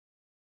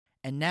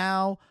And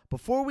now,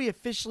 before we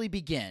officially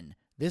begin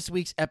this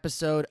week's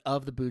episode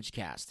of the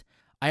Boochcast,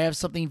 I have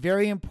something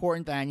very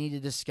important that I need to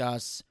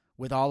discuss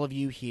with all of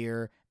you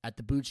here at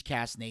the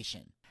Boochcast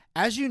Nation.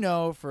 As you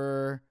know,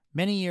 for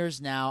many years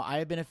now, I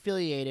have been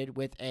affiliated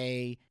with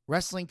a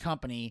wrestling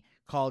company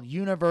called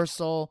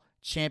Universal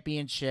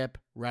Championship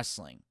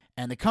Wrestling.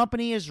 And the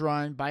company is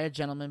run by a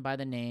gentleman by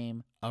the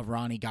name of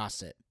Ronnie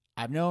Gossett.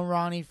 I've known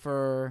Ronnie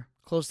for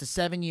close to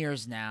 7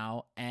 years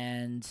now,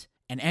 and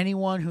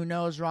anyone who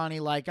knows Ronnie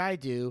like I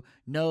do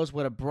knows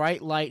what a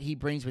bright light he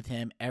brings with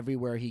him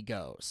everywhere he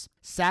goes.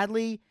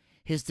 Sadly,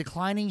 his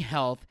declining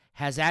health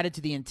has added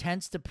to the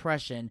intense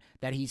depression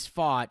that he's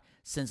fought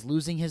since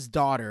losing his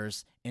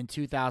daughters in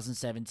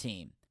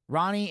 2017.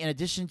 Ronnie, in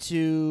addition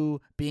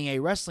to being a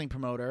wrestling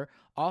promoter,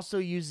 also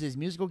uses his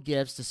musical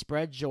gifts to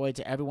spread joy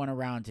to everyone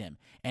around him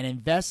and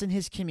invests in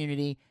his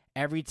community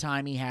every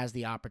time he has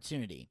the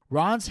opportunity.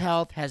 Ron's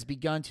health has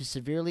begun to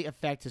severely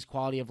affect his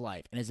quality of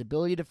life and his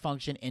ability to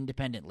function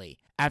independently.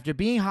 After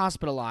being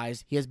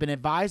hospitalized, he has been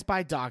advised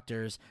by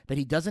doctors that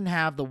he doesn't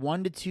have the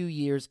 1 to 2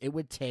 years it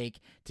would take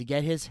to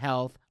get his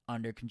health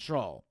under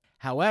control.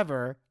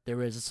 However,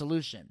 there is a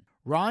solution.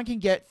 Ron can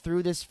get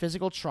through this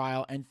physical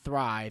trial and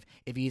thrive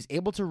if he is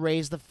able to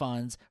raise the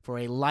funds for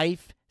a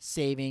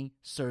life-saving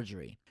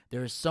surgery.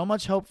 There is so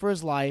much hope for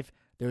his life,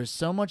 there is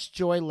so much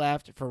joy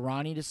left for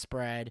Ronnie to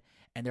spread,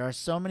 and there are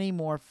so many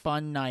more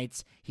fun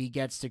nights he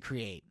gets to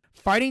create.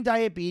 Fighting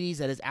diabetes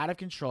that is out of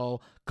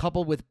control,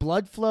 coupled with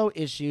blood flow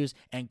issues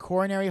and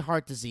coronary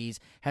heart disease,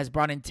 has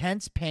brought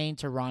intense pain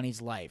to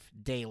Ronnie's life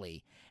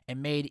daily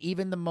and made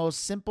even the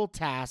most simple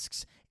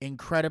tasks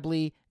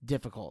incredibly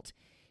difficult.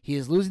 He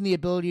is losing the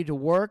ability to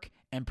work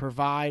and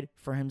provide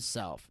for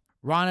himself.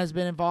 Ron has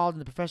been involved in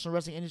the professional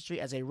wrestling industry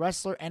as a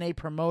wrestler and a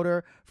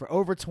promoter for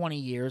over 20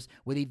 years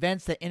with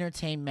events that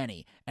entertain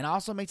many, and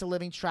also makes a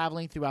living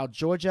traveling throughout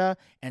Georgia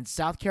and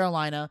South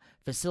Carolina,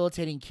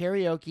 facilitating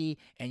karaoke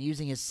and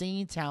using his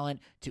singing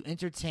talent to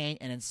entertain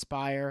and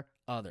inspire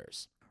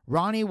others.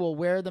 Ronnie will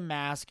wear the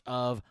mask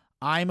of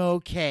 "I'm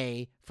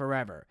okay"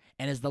 forever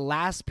and is the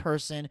last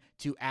person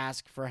to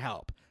ask for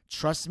help.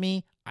 Trust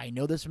me, I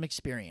know this from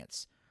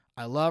experience.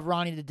 I love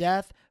Ronnie to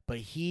death, but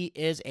he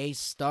is a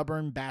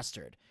stubborn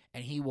bastard,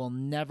 and he will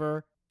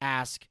never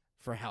ask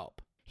for help.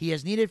 He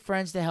has needed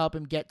friends to help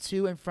him get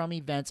to and from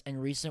events in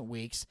recent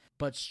weeks,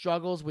 but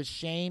struggles with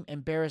shame,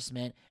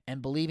 embarrassment,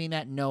 and believing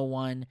that no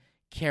one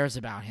cares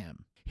about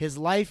him. His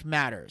life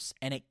matters,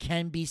 and it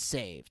can be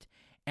saved.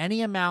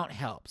 Any amount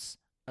helps.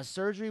 A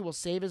surgery will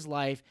save his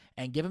life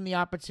and give him the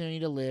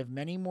opportunity to live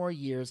many more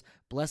years,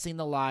 blessing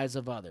the lives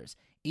of others,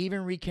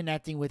 even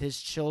reconnecting with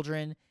his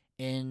children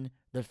in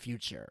the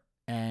future.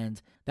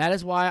 And that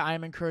is why I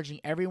am encouraging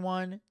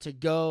everyone to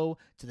go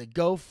to the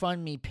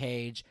GoFundMe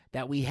page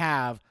that we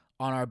have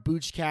on our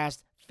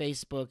Boochcast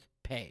Facebook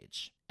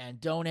page and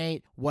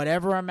donate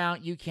whatever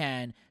amount you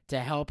can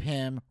to help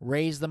him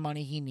raise the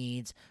money he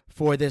needs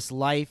for this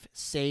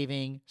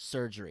life-saving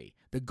surgery.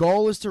 The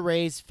goal is to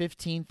raise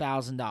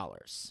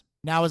 $15,000.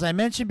 Now, as I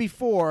mentioned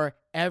before,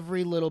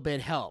 every little bit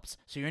helps.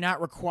 So you're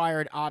not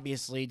required,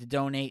 obviously, to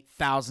donate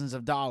thousands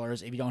of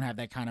dollars if you don't have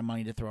that kind of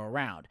money to throw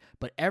around.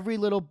 But every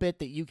little bit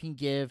that you can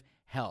give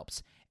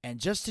helps.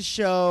 And just to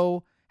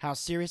show how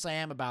serious I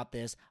am about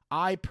this,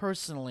 I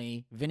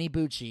personally, Vinny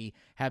Bucci,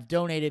 have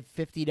donated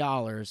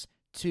 $50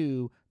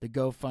 to the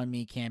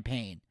GoFundMe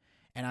campaign.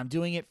 And I'm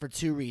doing it for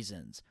 2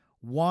 reasons.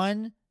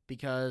 One,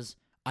 because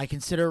I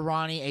consider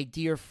Ronnie a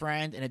dear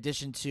friend in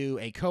addition to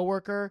a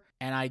coworker,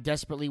 and I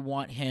desperately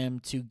want him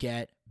to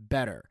get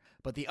better.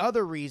 But the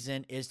other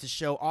reason is to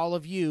show all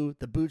of you,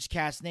 the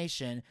Boochcast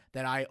Nation,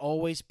 that I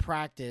always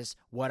practice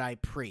what I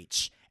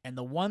preach. And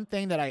the one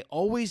thing that I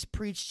always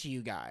preach to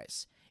you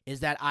guys is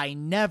that I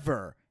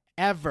never,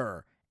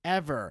 ever,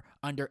 ever,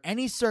 under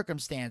any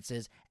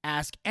circumstances,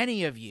 ask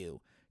any of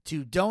you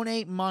to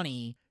donate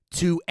money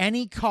to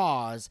any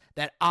cause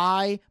that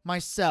I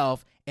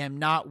myself am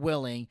not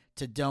willing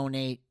to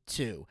donate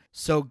to.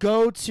 So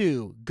go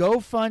to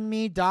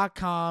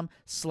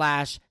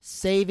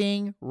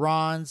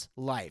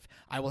gofundme.com/savingRon'sLife.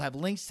 I will have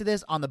links to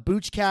this on the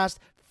Boochcast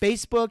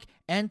Facebook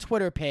and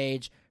Twitter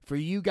page for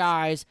you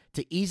guys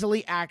to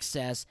easily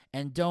access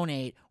and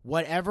donate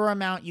whatever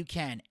amount you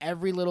can.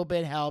 Every little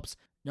bit helps,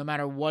 no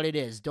matter what it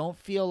is. Don't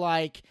feel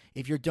like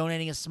if you're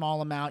donating a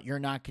small amount, you're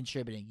not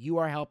contributing. You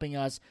are helping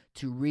us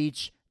to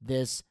reach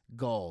this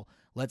goal.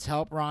 Let's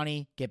help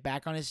Ronnie get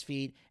back on his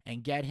feet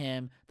and get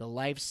him the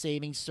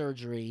life-saving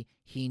surgery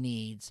he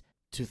needs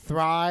to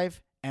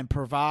thrive and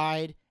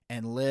provide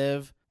and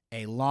live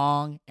a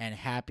long and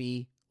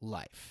happy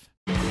life.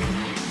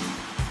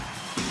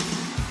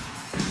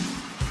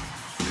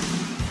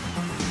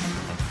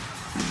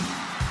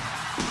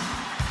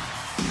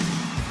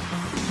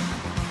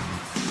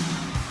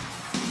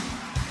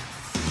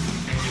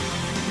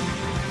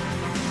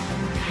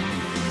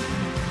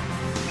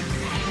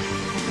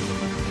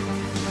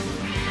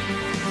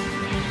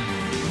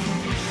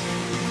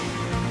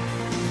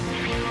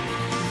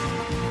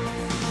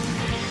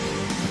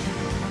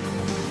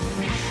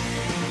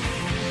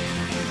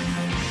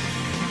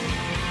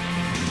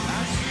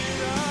 I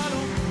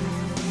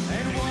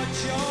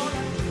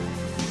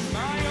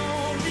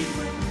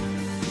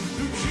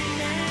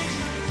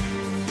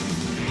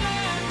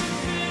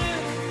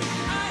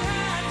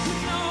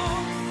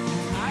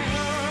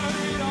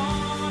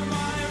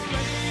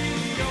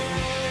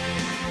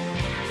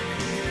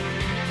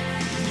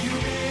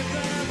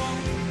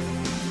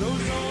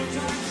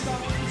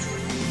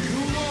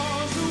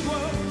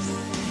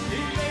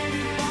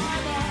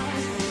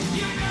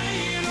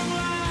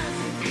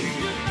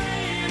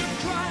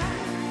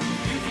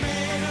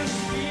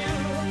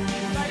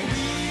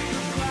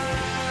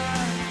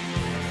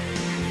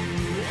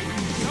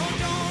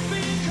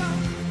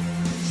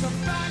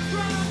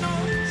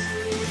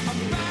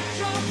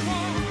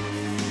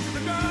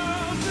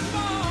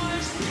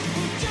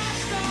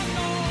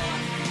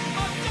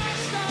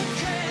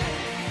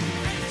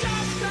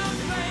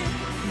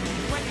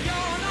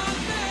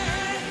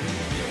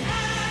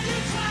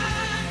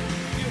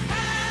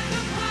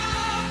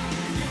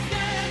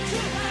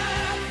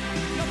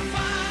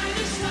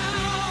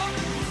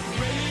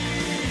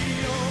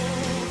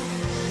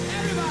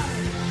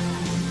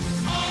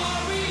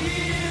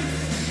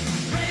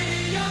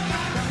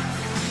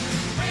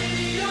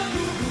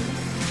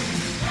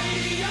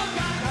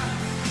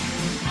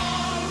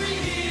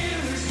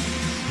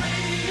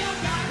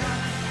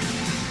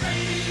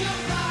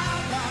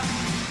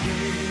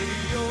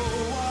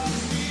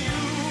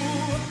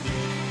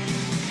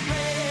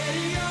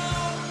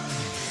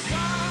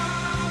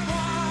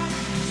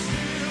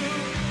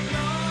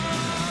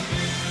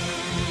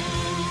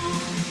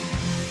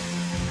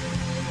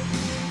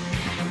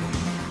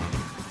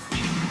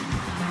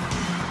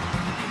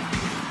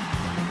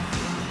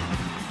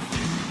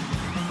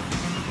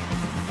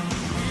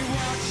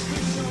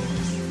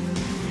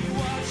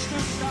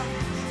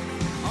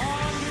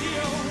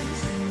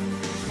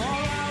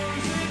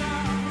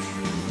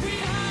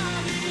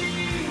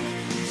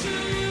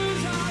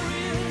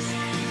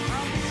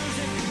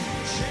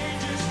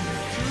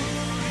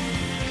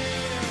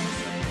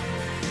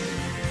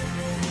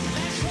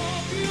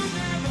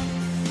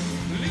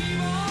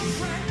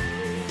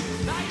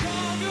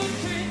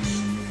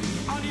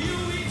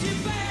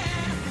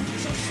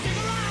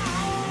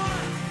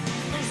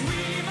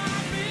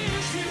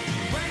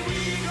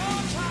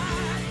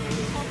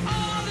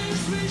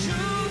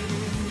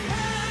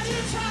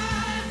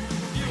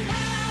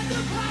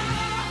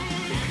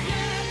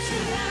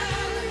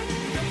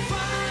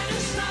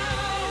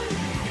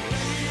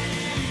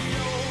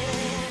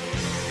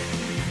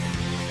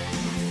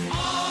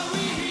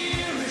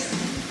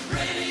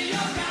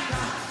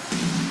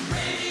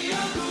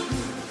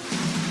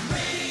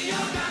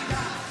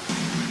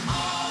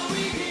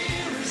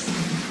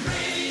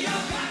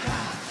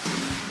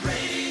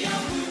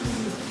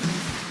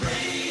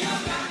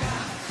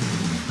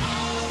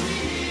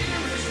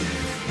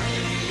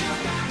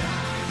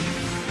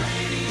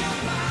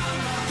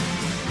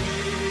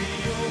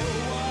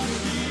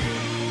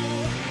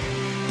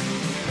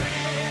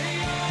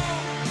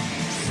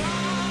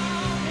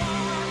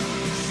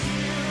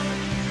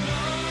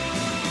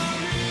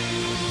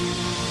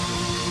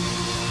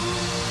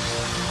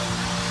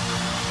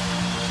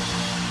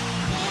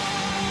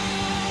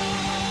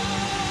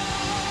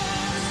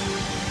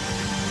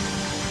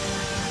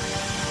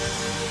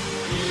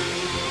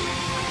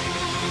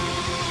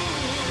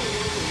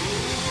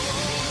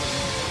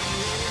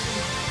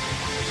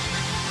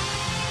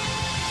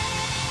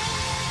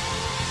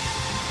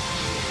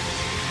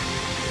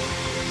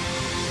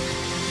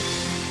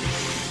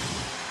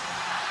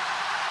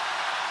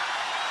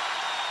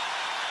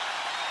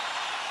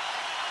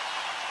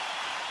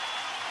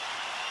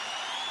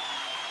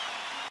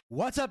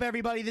What's up,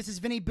 everybody? This is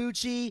Vinny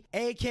Bucci,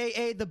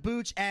 aka The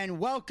Booch, and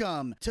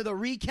welcome to the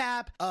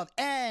recap of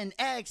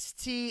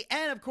NXT.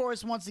 And of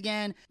course, once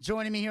again,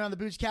 joining me here on the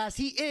Boochcast,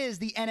 he is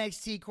the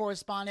NXT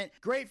correspondent,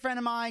 great friend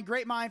of mine,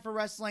 great mind for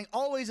wrestling.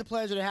 Always a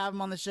pleasure to have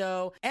him on the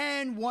show,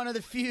 and one of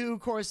the few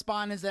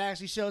correspondents that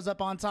actually shows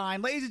up on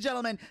time. Ladies and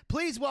gentlemen,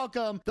 please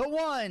welcome the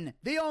one,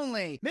 the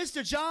only,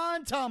 Mr.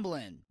 John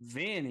Tumblin.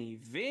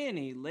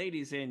 Vinny,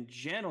 ladies and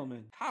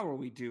gentlemen, how are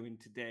we doing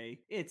today?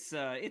 It's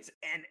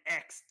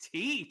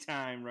NXT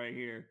time right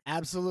here.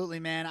 Absolutely,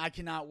 man. I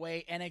cannot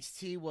wait.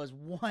 NXT was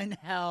one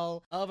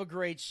hell of a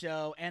great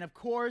show. And of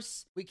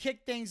course, we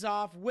kicked things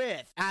off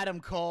with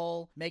Adam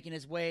Cole making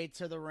his way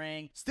to the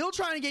ring. Still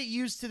trying to get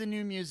used to the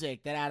new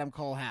music that Adam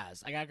Cole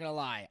has. I gotta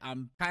lie.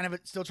 I'm kind of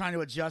still trying to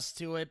adjust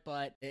to it,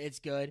 but it's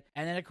good.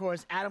 And then, of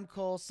course, Adam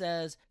Cole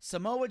says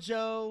Samoa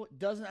Joe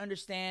doesn't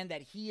understand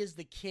that he is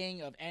the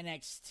king of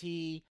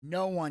NXT.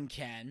 No one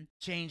can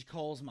change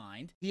Cole's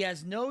mind. He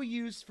has no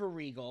use for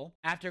Regal.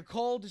 After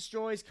Cole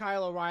destroys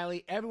Kyle O'Reilly,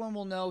 everyone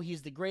will know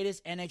he's the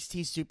greatest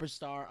NXT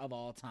superstar of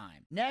all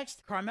time.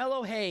 Next,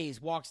 Carmelo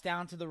Hayes walks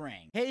down to the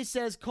ring. Hayes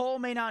says Cole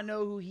may not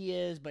know who he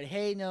is, but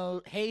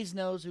Hayes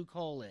knows who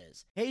Cole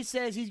is. Hayes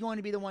says he's going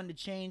to be the one to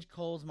change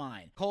Cole's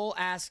mind. Cole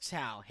asks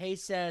how.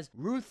 Hayes says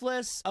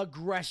ruthless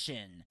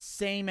aggression,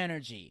 same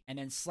energy, and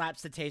then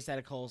slaps the taste out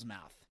of Cole's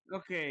mouth.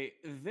 Okay,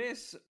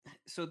 this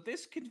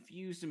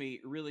confused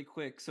me really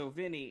quick. So,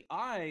 Vinny,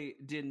 I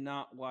did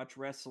not watch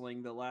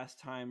wrestling the last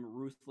time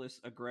ruthless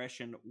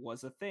aggression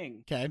was a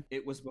thing. Okay.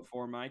 It was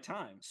before my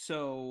time.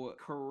 So,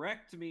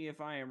 correct me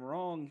if I am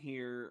wrong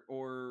here,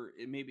 or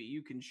maybe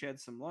you can shed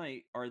some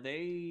light.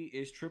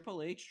 Is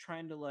Triple H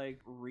trying to,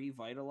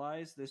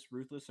 revitalize this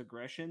ruthless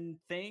aggression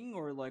thing?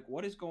 Or,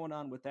 what is going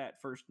on with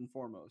that first and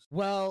foremost?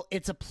 Well,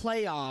 it's a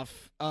playoff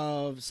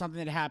of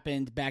something that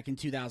happened back in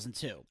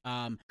 2002.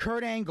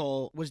 Kurt Angle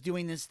was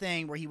doing this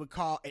thing where he would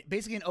call it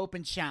basically an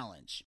open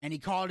challenge, and he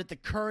called it the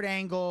Kurt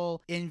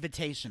Angle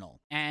Invitational.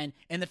 And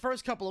in the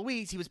first couple of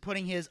weeks, he was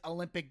putting his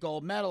Olympic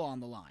gold medal on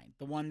the line,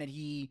 the one that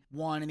he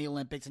won in the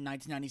Olympics in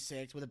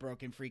 1996 with a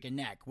broken freaking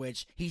neck,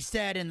 which he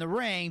said in the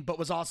ring, but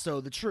was also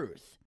the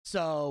truth.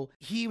 So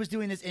he was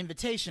doing this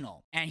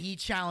invitational, and he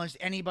challenged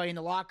anybody in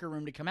the locker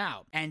room to come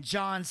out. And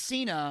John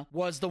Cena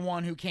was the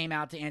one who came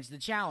out to answer the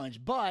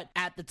challenge. But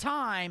at the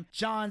time,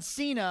 John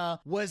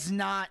Cena was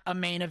not a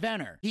main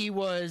eventer. He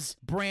was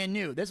brand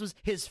new. This was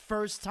his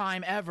first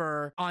time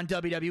ever on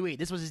WWE.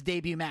 This was his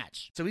debut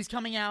match. So he's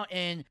coming out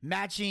in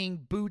matching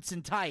boots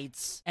and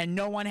tights, and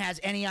no one has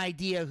any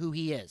idea who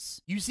he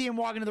is. You see him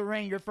walking to the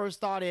ring, your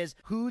first thought is,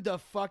 who the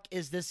fuck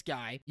is this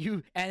guy?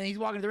 And he's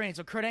walking to the ring.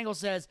 So Kurt Angle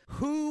says,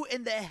 who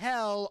in the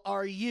hell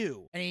are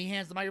you? And he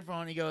hands the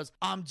microphone and he goes,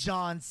 I'm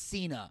John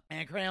Cena.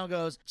 And Kurt Angle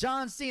goes,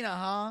 John Cena,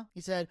 huh?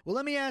 He said, well,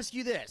 let me ask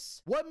you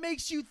this. What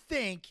makes you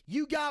think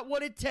you got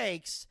what it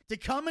takes to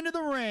come into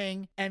the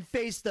ring and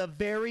face the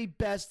very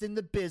best in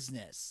the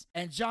business?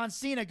 And John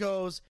Cena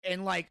goes,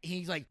 and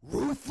he's like,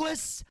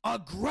 ruthless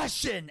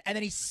aggression. And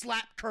then he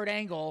slapped Kurt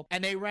Angle,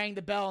 and they rang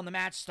the bell and the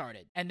match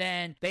started. And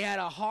then they had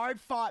a hard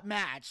fought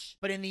match,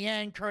 but in the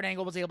end, Kurt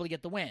Angle was able to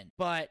get the win.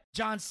 But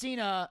John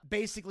Cena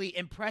basically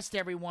impressed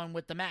everyone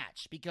with the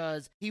match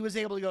because he was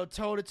able to go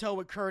toe-to-toe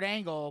with Kurt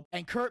Angle.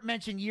 And Kurt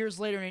mentioned years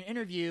later in an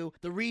interview,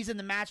 the reason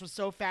the match was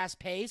so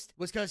fast-paced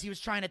was because he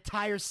was trying to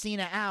tire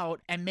Cena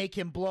out and make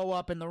him blow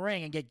up in the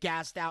ring and get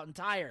gassed out and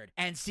tired.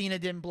 And Cena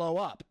didn't blow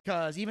up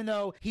because even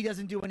though he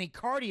doesn't do any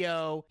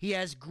cardio, he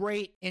has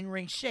great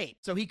in-ring shape.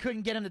 So he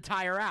couldn't get him to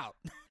tire out.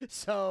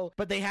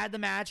 But they had the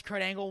match.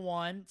 Kurt Angle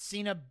won.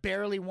 Cena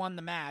barely won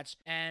the match.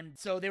 And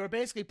so they were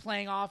basically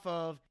playing off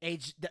of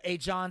a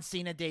John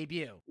Cena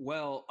debut.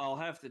 Well, I'll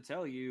have to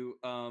tell you,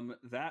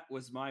 that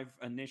was my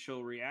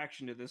initial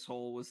reaction to this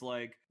whole was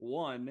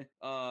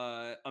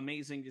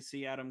amazing to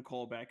see Adam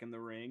Cole back in the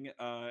ring.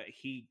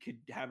 He could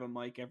have a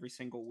mic every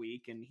single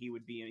week and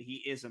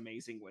he is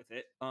amazing with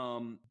it.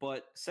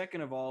 But second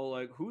of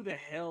all, who the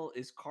hell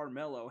is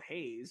Carmelo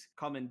Hayes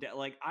coming down?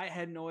 I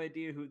had no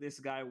idea who this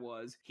guy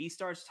was. He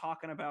starts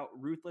talking about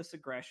ruthless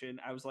aggression.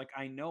 I was like,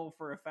 I know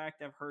for a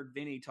fact I've heard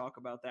Vinny talk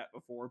about that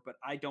before, but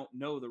I don't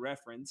know the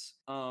reference.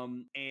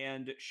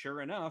 And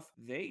sure enough,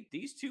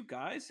 these two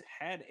guys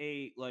had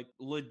a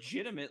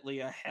legitimately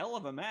a hell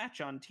of a match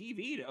on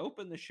TV to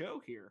open the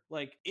show here.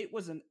 It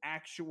was an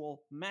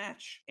actual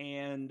match,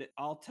 and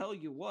I'll tell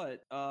you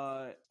what,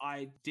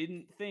 I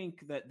didn't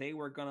think that they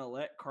were gonna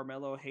let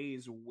Carmelo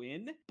Hayes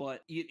win,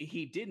 but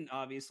he didn't.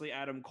 Obviously,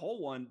 Adam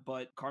Cole won,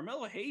 but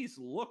Carmelo Hayes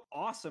looked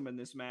awesome in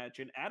this match,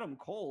 and Adam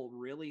Cole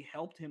really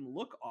helped him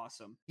look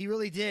awesome. He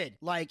really did.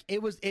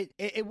 It was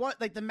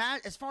the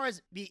match, as far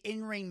as the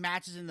in-ring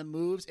matches and the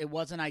moves, it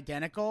wasn't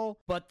identical,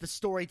 but the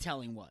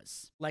storytelling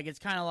was. It's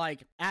kind of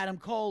like Adam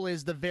Cole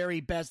is the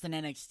very best in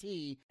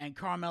NXT, and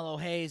Carmelo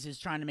Hayes is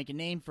trying to make a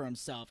name for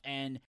himself.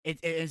 And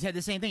it said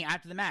the same thing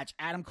after the match.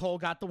 Adam Cole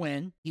got the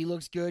win. He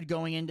looks good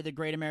going into the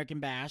Great American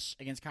Bash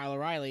against Kyle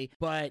O'Reilly,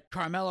 but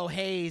Carmelo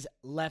Hayes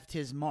left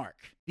his mark.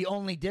 The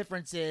only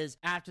difference is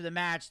after the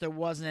match, there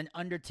wasn't an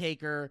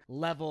Undertaker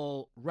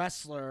level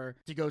wrestler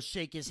to go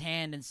shake his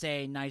hand and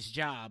say, nice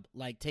job,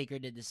 like Taker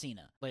did to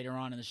Cena later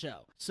on in the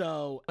show.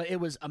 So it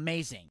was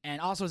amazing. And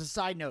also, as a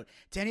side note,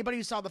 to anybody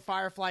who saw the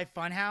Firefly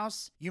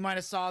Funhouse, you might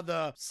have saw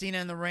the Cena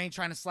in the ring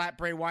trying to slap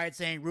Bray Wyatt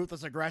saying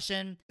ruthless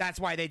aggression. That's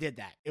why they did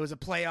that. It was a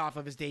playoff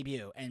of his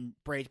debut and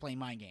Bray playing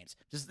mind games.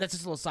 That's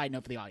just a little side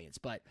note for the audience.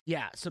 But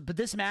yeah, but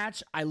this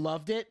match, I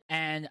loved it.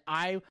 And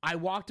I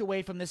walked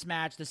away from this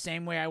match the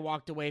same way I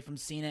walked away from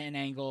Cena and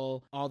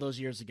Angle all those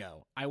years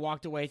ago. I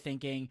walked away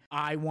thinking,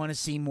 I want to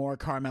see more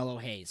Carmelo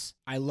Hayes.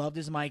 I loved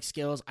his mic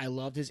skills. I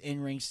loved his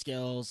in-ring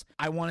skills.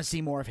 I want to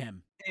see more of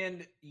him.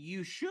 And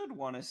you should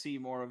want to see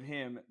more of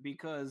him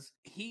because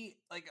he,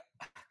 like,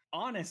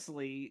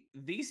 honestly,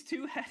 these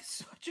two had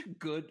such a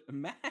good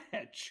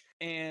match.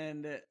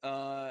 And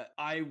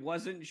I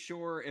wasn't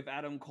sure if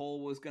Adam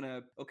Cole was going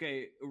to...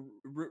 Okay,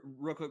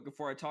 real quick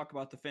before I talk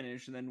about the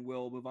finish, and then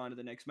we'll move on to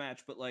the next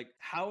match. But, like,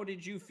 how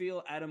did you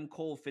feel Adam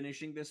Cole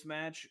finishing this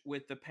match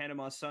with the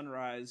Panama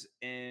Sunrise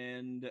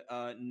and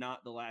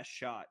not the last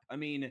shot? I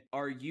mean,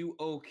 are you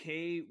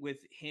okay with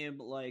him,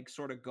 like,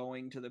 sort of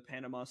going to the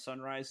Panama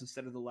Sunrise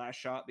instead of the last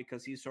shot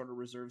because he sort of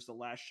reserves the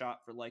last shot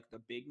for, like, the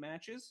big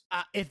matches?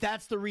 If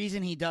that's the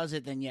reason he does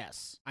it, then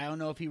yes. I don't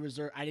know if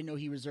I didn't know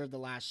he reserved the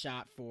last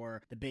shot for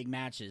the big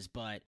matches,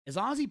 but as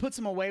long as he puts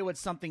him away with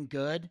something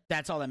good,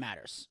 that's all that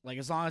matters. Like,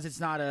 as long as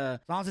it's not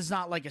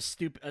like a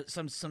stupid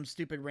some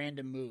stupid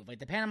random move. Like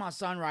the Panama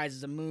Sunrise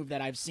is a move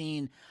that I've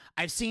seen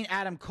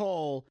Adam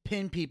Cole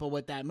pin people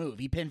with that move.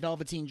 He pinned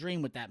Velveteen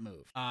Dream with that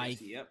move. Yep.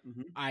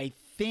 Mm-hmm. I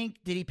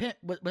think, did he pin,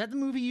 was that the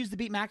move he used to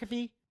beat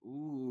McAfee?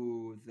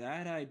 Ooh,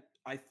 that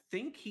I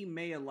think he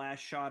may have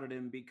last shot at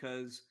him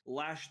because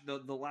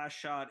the last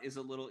shot is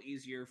a little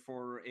easier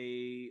for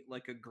a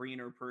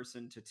greener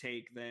person to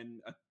take than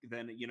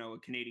a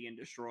Canadian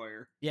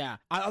destroyer. Yeah.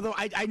 Although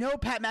I know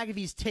Pat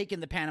McAfee's taken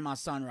the Panama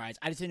Sunrise.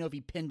 I just didn't know if he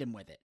pinned him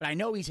with it. But I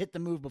know he's hit the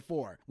move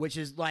before, which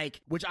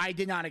I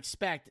did not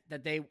expect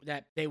that they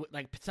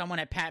like someone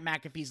at Pat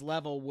McAfee's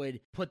level would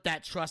put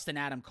that trust in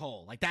Adam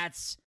Cole. Like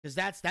that's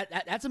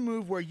a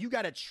move where you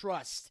got to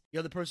trust the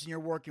other person you're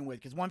working with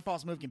because one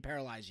false move can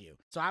paralyze you.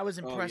 So I was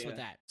impressed with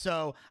that.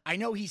 So I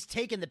know he's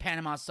taken the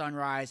Panama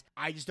Sunrise.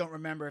 I just don't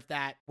remember if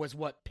that was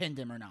what pinned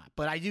him or not.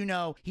 But I do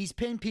know he's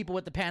pinned people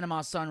with the Panama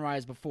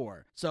Sunrise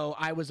before. So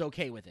I was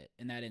okay with it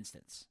in that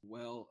instance.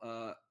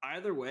 Well,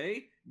 either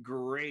way,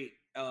 great.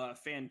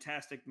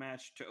 Fantastic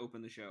match to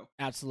open the show.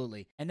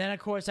 Absolutely. And then, of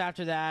course,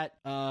 after that,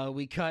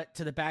 we cut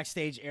to the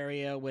backstage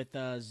area with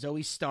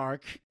Zoe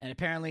Stark. And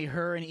apparently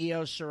her and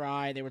Io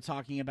Shirai, they were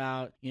talking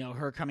about,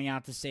 her coming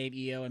out to save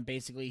Io. And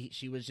basically,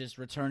 she was just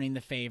returning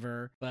the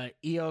favor. But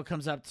Io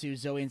comes up to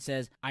Zoe and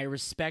says, I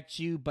respect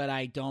you, but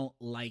I don't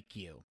like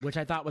you. Which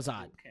I thought was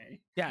odd. Okay.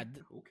 Yeah.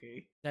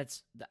 Okay.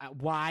 That's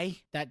why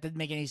that didn't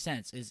make any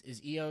sense.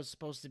 Is Io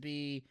supposed to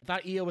be? I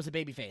thought Io was a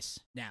babyface.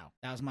 Now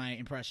that was my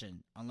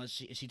impression.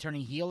 Unless is she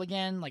turning heel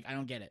again? Like I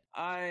don't get it.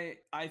 I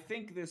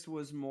think this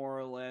was more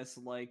or less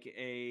like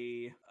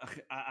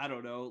I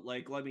don't know.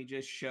 Like let me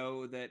just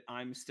show that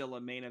I'm still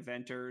a main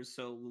eventer.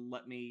 So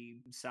let me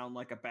sound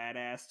like a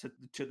badass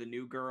to the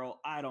new girl.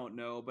 I don't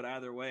know, but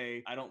either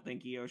way, I don't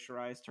think Io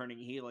Shirai is turning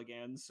heel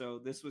again. So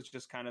this was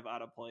just kind of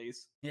out of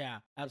place. Yeah,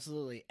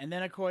 absolutely. And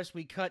then of course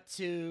we cut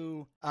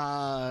to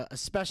a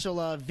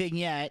special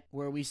vignette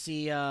where we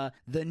see the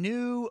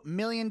new $1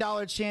 million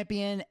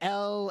champion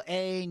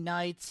LA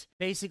Knight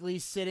basically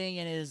sitting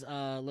in his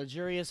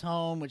luxurious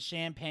home with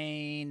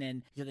champagne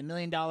and he's got the $1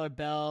 million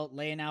belt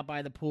laying out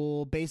by the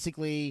pool,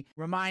 basically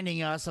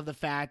reminding us of the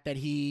fact that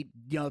he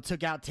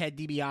took out Ted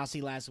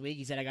DiBiase last week.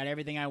 He said, I got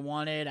everything I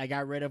wanted, I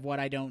got rid of what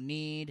I don't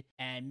need,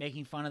 and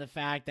making fun of the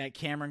fact that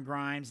Cameron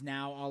Grimes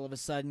now all of a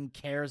sudden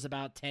cares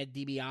about Ted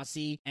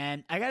DiBiase.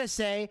 And I gotta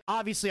say,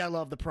 obviously I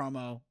love the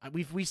promo.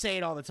 We say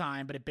it all the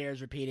time, but it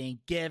bears repeating.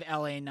 Give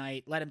LA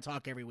Knight, let him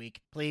talk every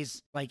week,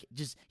 please. Like,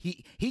 just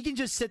he can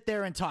just sit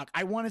there and talk.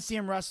 I want to see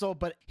him wrestle,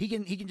 but he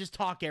can just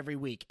talk every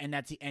week, and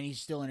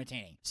he's still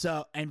entertaining.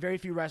 So, and very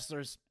few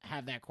wrestlers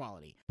have that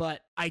quality.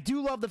 But I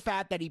do love the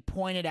fact that he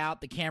pointed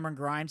out the Cameron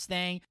Grimes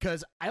thing,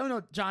 because I don't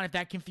know, John, if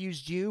that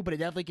confused you, but it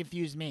definitely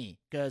confused me.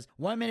 Because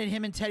 1 minute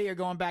him and Teddy are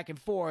going back and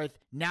forth,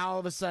 now all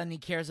of a sudden he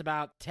cares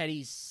about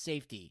Teddy's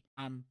safety.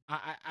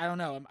 I don't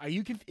know. Are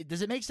you?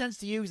 Does it make sense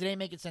to you? Because it ain't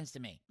making sense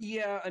to me.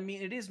 Yeah, I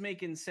mean, it is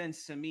making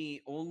sense to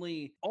me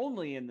only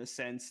in the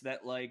sense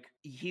that like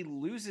he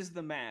loses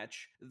the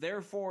match,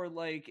 therefore,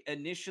 like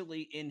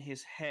initially in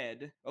his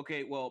head.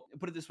 Okay, well,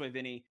 put it this way,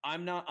 Vinny.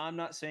 I'm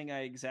not saying I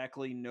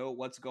exactly know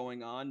what's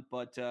going on,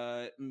 but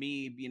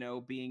me,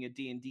 being a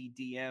D&D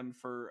DM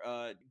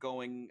for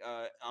going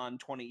on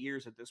 20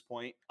 years at this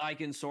point, I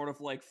can sort of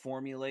like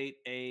formulate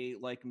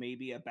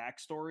maybe a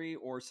backstory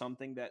or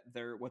something that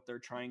what they're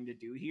trying to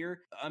do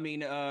here. I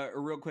mean,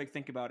 real quick,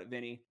 think about it,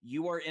 Vinny.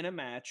 You are in a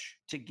match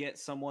to get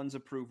someone's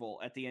approval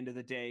at the end of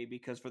the day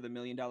because for the $1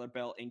 million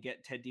belt and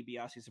get Ted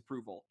DiBiase's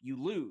approval.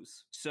 You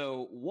lose.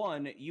 So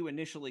one, you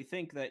initially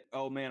think that,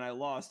 oh man, I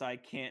lost, I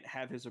can't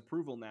have his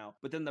approval now.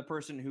 But then the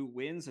person who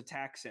wins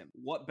attacks backs him.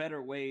 What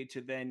better way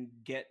to then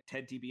get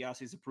Ted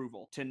DiBiase's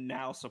approval to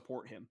now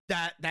support him?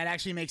 That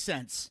actually makes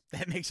sense.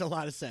 That makes a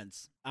lot of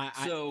sense.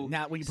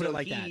 Now when you put it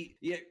like that,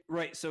 yeah,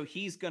 right. So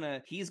he's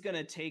gonna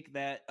take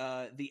that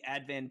the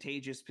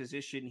advantageous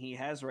position he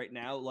has right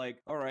now.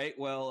 Like, all right,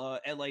 well,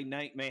 LA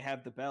Knight may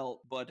have the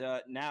belt, but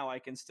now I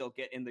can still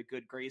get in the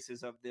good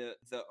graces of the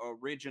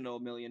original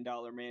 $1 Million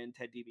Man,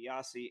 Ted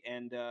DiBiase,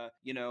 and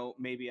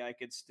maybe I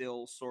could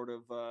still sort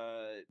of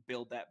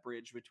build that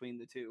bridge between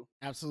the two.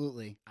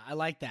 Absolutely, I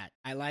like that.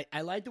 I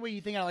like the way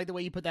you think. I like the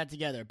way you put that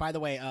together. By the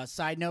way,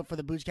 side note for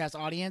the Boochcast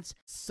audience: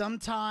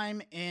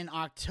 sometime in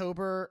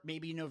October,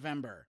 maybe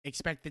November,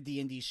 expect the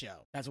D&D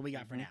show. That's what we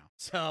got for now.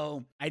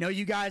 So I know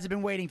you guys have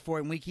been waiting for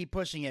it and we keep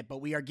pushing it,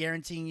 but we are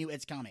guaranteeing you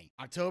it's coming.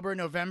 October,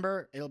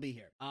 November, it'll be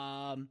here.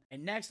 And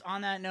next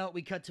on that note,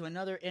 we cut to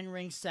another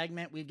in-ring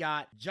segment. We've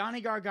got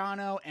Johnny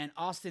Gargano and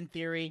Austin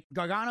Theory.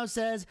 Gargano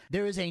says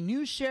there is a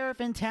new sheriff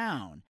in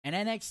town and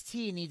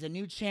NXT needs a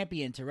new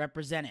champion to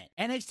represent it.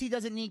 NXT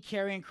doesn't need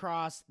Karrion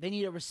Kross. They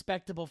need a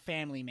respectable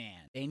family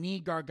man. They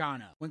need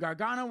Gargano. When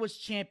Gargano was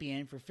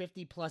champion for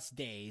 50 plus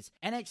days,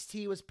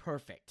 NXT was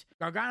perfect.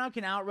 Gargano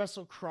can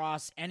out-wrestle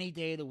Cross any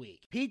day of the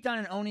week. Pete Dunne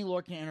and Oni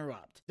Lorcan can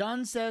interrupt.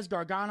 Dunne says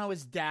Gargano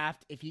is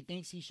daft if he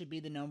thinks he should be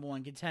the number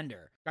one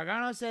contender.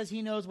 Gargano says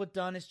he knows what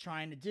Dunne is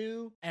trying to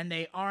do, and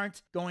they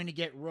aren't going to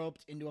get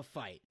roped into a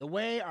fight. The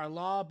Way are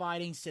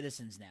law-abiding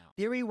citizens now.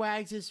 Theory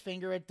wags his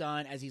finger at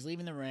Dunne as he's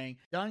leaving the ring.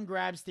 Dunne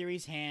grabs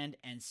Theory's hand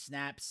and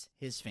snaps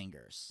his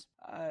fingers.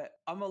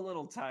 I'm a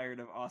little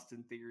tired of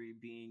Austin Theory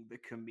being the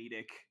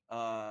comedic,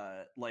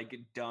 like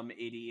dumb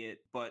idiot,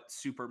 but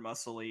super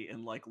muscly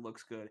and like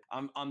looks good.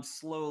 I'm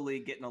slowly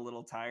getting a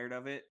little tired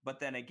of it. But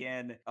then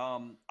again,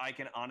 I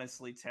can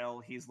honestly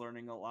tell he's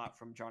learning a lot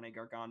from Johnny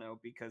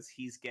Gargano because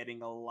he's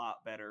getting a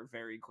lot better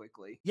very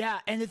quickly. Yeah,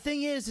 and the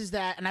thing is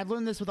that, and I've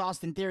learned this with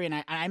Austin Theory,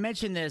 and I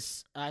mentioned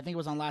this, I think it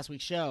was on last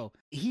week's show.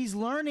 He's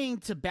learning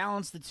to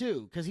balance the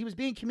two because he was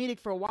being comedic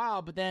for a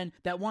while, but then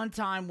that one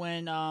time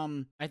when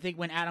I think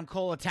when Adam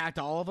Cole attacked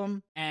all of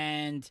them,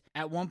 and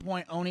at one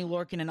point Oni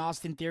Lorcan and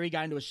Austin Theory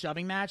got into a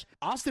shoving match,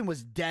 Austin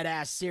was dead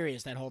ass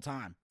serious that whole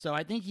time. So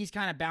I think he's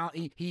kind of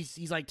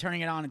he's like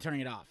turning it on and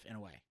turning it off in a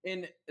way.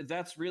 And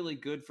that's really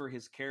good for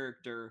his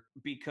character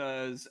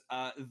because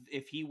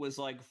if he was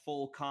like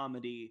full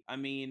comedy, I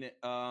mean,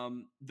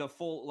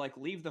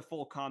 leave the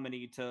full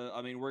comedy to,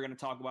 I mean, we're going to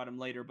talk about him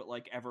later, but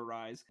like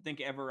Everrise. I think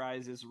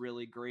Everrise is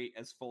really great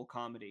as full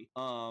comedy.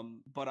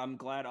 But I'm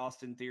glad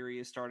Austin Theory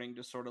is starting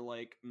to sort of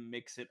like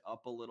mix it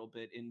up a little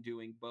bit in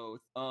doing both.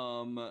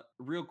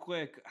 Real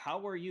quick,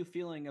 how are you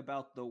feeling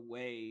about The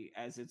Way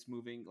as it's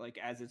moving, like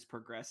as it's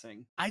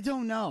progressing? I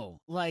don't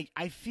know. Like,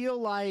 I feel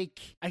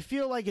like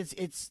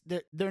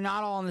they're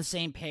not all on the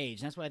same page.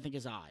 That's what I think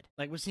is odd.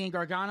 Like, we're seeing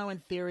Gargano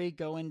and Theory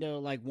go into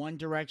like one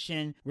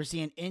direction. We're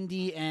seeing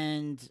Indy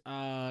and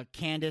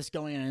Candice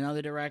going in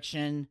another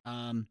direction.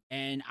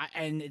 And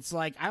it's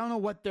like, I don't know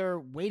what they're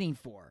waiting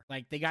for.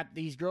 Like, they got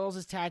these girls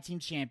as tag team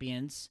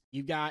champions.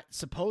 You got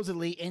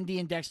supposedly Indy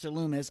and Dexter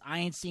Lumis. I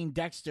ain't seen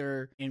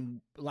Dexter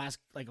in last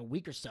like a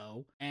week or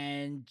so,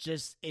 and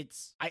just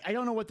I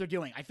don't know what they're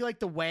doing. I feel like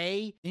The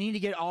Way, they need to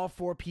get all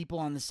four people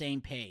on the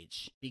same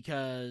page,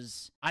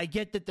 because I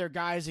get that they're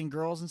guys and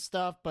girls and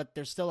stuff, but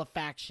they're still a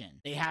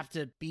faction. They have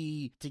to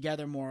be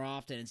together more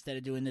often instead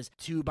of doing this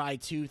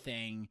 2x2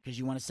 thing because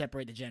you want to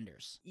separate the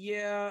genders.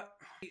 Yeah,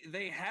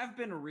 they have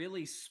been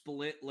really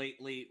split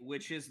lately,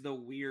 which is the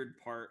weird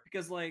part,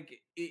 because like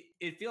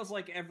it feels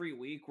like every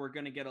week we're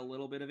going to get a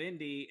little bit of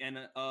Indy and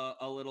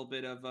a little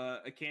bit of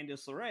a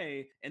Candice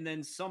LeRae, and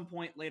then some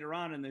point later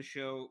on in the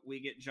show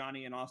we get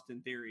Johnny and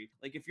Austin Theory.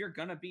 Like, if you're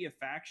going to be a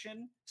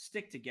faction,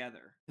 stick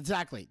together.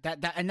 Exactly.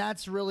 And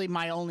that's really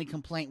my only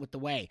complaint with The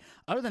Way.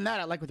 Other than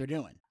that, I like what they're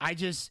doing. I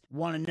just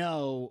want to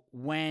know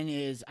when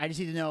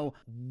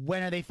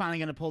are they finally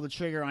going to pull the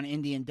trigger on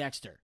Indy and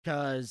Dexter,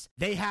 because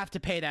they have to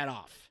pay that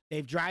off.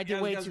 They've dragged it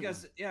way too long.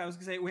 Yeah, I was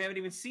going to say, we haven't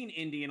even seen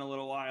Indy in a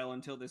little while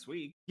until this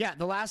week. Yeah,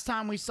 the last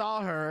time we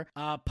saw her,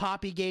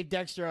 Poppy gave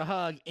Dexter a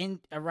hug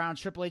around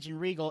Triple H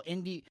and Regal.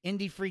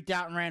 Indy freaked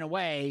out and ran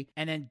away,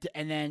 and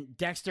then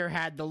Dexter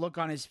had the look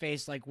on his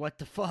face like, what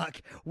the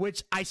fuck,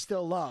 which I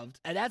still loved.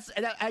 And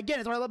again,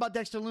 it's what I love about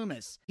Dexter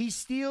Lumis. He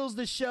steals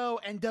the show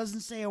and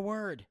doesn't say a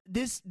word.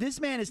 This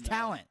man is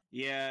talent.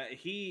 Yeah,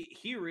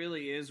 he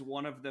really is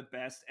one of the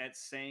best at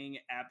saying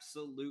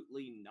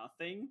absolutely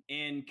nothing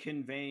and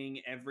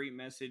conveying every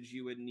message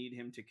you would need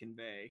him to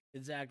convey.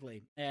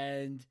 Exactly.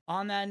 And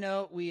on that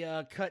note, we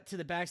cut to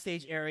the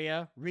backstage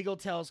area. Regal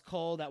tells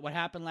Cole that what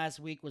happened last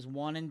week was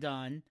one and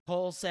done.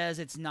 Cole says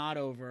it's not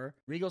over.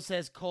 Regal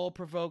says Cole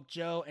provoked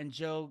Joe and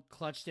Joe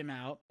clutched him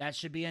out. That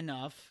should be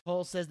enough.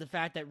 Cole says the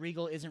fact that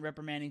Regal isn't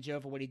reprimanding Joe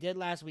for what he did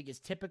last week is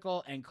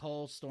typical, and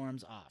Cole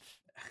storms off.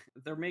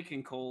 they're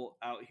making Cole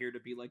out here to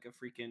be like a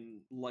freaking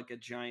like a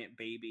giant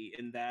baby,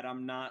 in that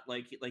I'm not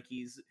like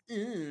he's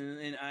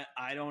and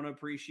I don't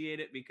appreciate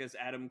it, because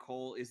Adam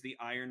Cole is the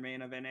Iron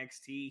Man of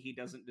NXT. He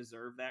doesn't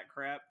deserve that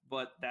crap,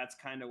 but that's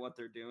kind of what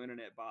they're doing, and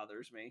it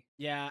bothers me.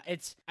 Yeah,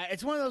 it's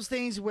one of those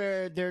things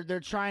where they're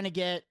trying to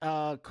get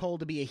Cole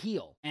to be a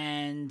heel,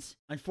 and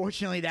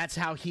unfortunately, that's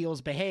how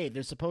heels behave.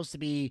 They're supposed to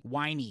be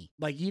whiny.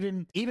 Like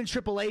even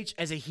Triple H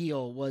as a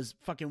heel was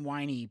fucking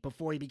whiny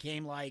before he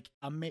became like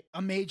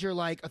a major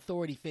like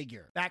authority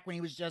figure. Back when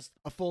he was just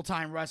a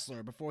full-time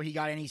wrestler, before he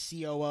got any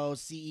COO,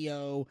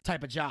 CEO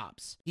type of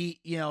jobs.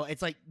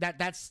 It's like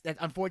that's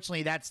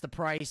unfortunately that's the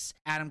price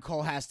Adam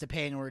Cole has to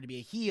pay in order to be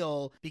a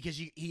heel, because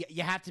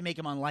you have to make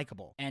him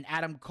unlikable. And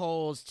Adam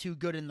Cole's too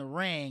good in the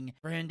ring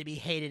for him to be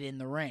hated in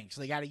the ring.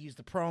 So they got to use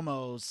the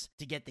promos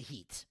to get the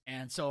heat.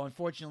 And so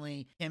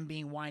unfortunately, him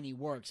being whiny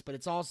works. But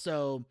it's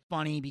also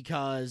funny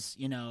because,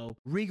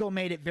 Regal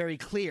made it very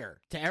clear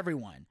to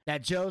everyone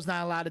that Joe's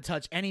not allowed to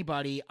touch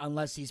anybody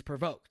unless he's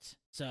provoked.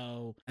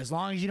 So as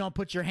long as you don't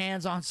put your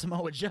hands on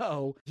Samoa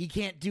Joe, he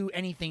can't do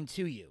anything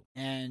to you.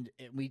 And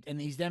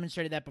he's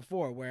demonstrated that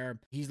before, where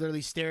he's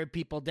literally stared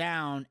people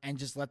down and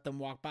just let them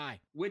walk by.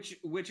 Which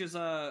is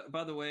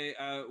by the way,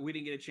 we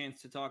didn't get a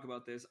chance to talk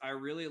about this. I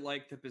really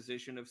like the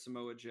position of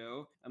Samoa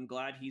Joe. I'm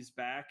glad he's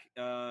back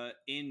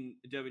in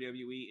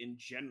WWE in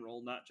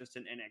general, not just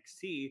in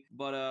NXT.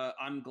 But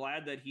I'm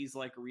glad that he's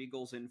like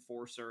Regal's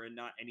enforcer and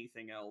not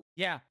anything else.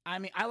 Yeah, I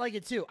mean, I like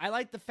it too. I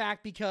like the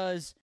fact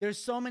because there's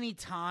so many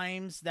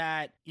times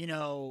that,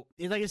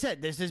 like I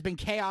said, there's been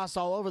chaos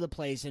all over the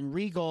place, and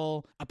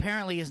Regal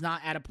apparently is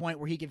not at a point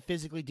where he can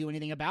physically do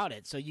anything about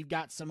it. So you've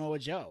got Samoa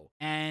Joe.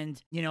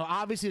 And,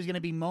 obviously there's going to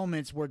be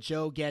moments where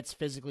Joe gets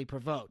physically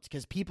provoked,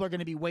 because people are going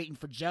to be waiting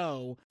for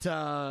Joe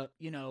to,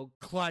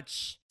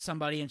 clutch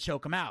somebody and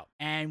choke him out.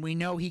 And we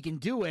know he can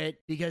do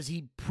it because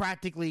he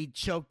practically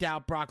choked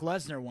out Brock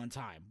Lesnar one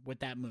time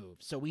with that move.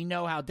 So we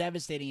know how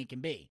devastating it can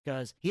be,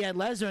 because he had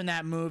Lesnar in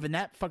that move and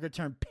that fucker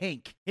turned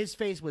pink. His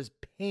face was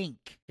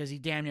pink because he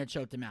damn near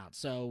choked him out.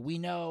 So we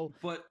know.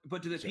 But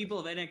do the people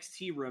of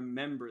NXT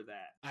remember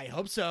that? I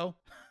hope so.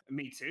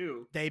 Me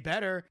too. They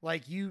better.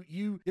 Like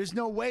there's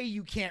no way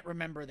you can't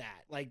remember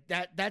that. Like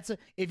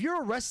if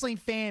you're a wrestling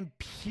fan,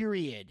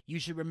 period, you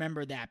should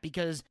remember that,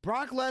 because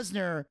Brock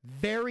Lesnar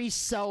very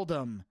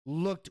seldom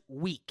looked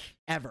weak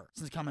ever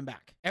since coming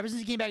back. Ever since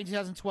he came back in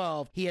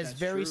 2012, he has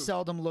very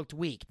seldom looked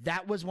weak.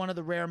 That was one of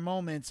the rare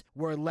moments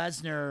where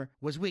Lesnar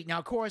was weak. Now,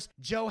 of course,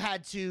 Joe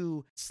had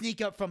to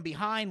sneak up from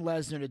behind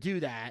Lesnar to do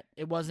that.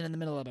 It wasn't in the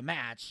middle of a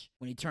match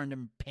when he turned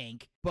him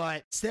pink.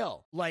 But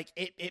still, like,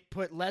 it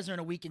put Lesnar in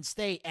a weakened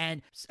state,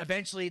 and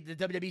eventually the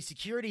WWE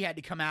security had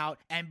to come out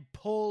and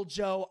pull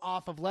Joe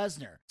off of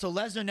Lesnar. So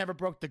Lesnar never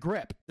broke the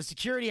grip. The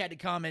security had to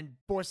come and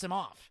force him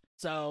off.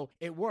 So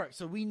it worked.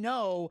 So we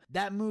know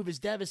that move is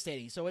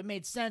devastating. So it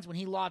made sense when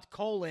he locked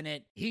Cole in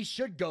it. He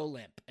should go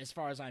limp, as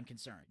far as I'm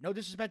concerned. No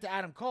disrespect to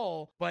Adam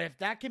Cole, but if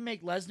that can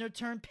make Lesnar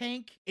turn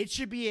pink, it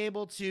should be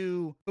able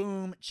to,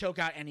 boom, choke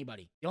out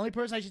anybody. The only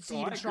person I should see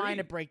even trying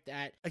to break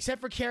that,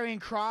 except for Karrion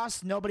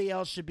Kross, nobody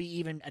else should be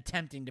even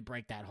attempting to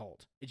break that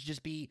hold. It should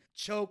just be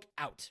choke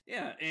out.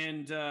 Yeah,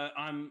 and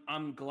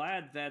I'm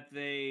glad that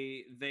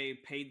they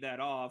paid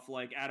that off.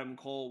 Like, Adam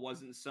Cole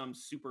wasn't some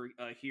super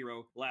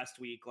hero last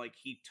week. Like,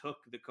 he took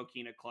the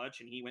Coquina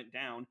clutch and he went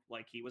down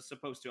like he was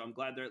supposed to. I'm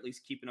glad they're at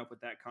least keeping up with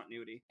that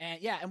continuity.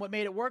 And yeah, and what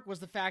made it work was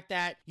the fact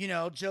that,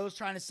 Joe's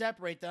trying to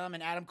separate them,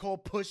 and Adam Cole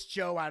pushed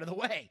Joe out of the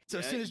way. So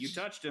as soon as you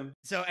touched him.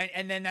 So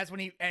and then that's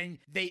when and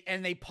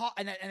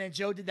then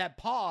Joe did that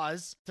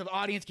pause so the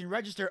audience can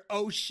register,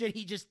 oh shit,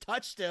 he just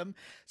touched him.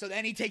 So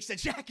then he takes the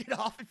jacket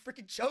off and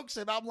freaking chokes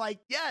him. I'm like,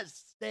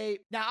 yes.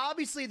 Now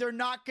obviously they're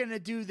not gonna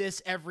do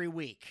this every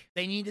week.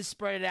 They need to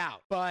spread it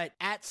out. But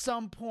at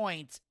some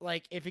point,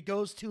 like if it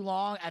goes too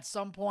long, at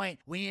some point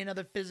we need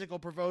another physical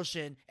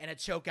promotion and a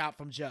choke out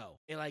from Joe.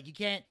 Like you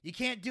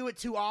can't do it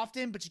too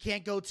often, but you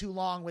can't go too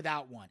long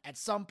without one. At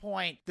some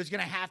point there's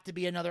gonna have to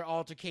be another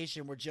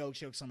altercation where Joe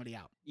chokes somebody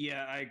out.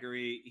 Yeah, I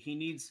agree. He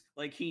needs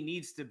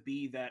to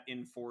be that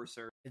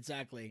enforcer.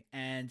 Exactly.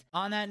 And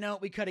on that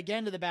note, we cut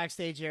again to the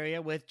backstage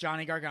area with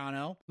Johnny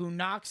Gargano, who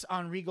knocks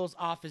on Regal's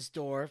office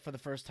door for the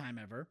first time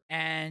ever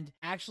and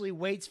actually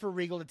waits for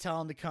Regal to tell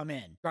him to come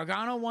in.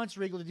 Gargano wants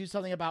Regal to do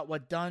something about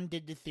what Dunn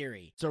did to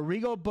Theory. So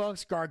Regal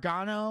books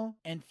Gargano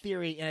and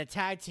Theory in a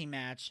tag team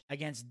match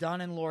against Dunn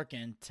and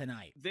Lorcan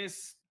tonight.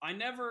 I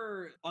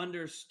never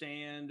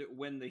understand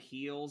when the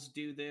heels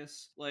do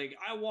this. Like,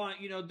 I want,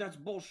 that's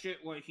bullshit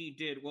what he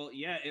did. Well,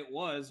 yeah, it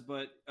was,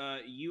 but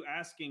you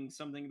asking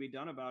something to be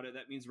done about it,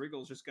 that means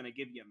Regal's just going to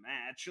give you a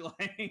match.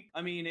 Like,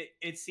 I mean,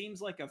 it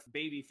seems like a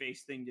babyface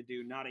thing to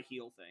do, not a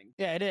heel thing.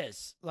 Yeah, it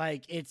is.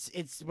 Like,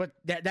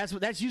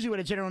 that's usually what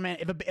a general man,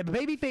 if a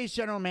babyface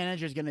general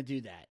manager is going to do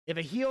that. If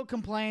a heel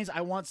complains,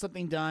 I want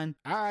something done,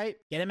 all right,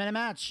 get him in a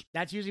match.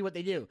 That's usually what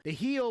they do. The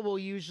heel will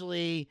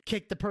usually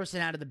kick the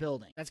person out of the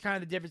building. That's kind of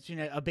the difference difference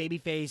between a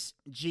babyface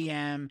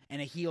GM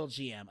and a heel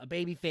GM. A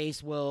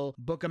babyface will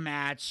book a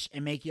match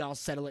and make y'all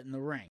settle it in the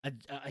ring.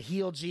 A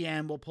heel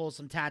GM will pull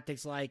some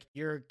tactics like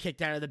you're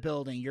kicked out of the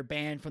building, you're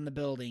banned from the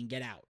building,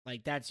 get out.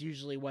 Like that's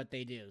usually what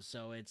they do.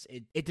 So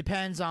it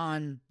depends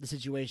on the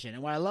situation.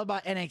 And what I love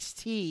about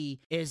NXT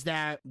is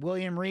that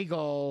William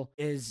Regal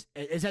is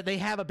that they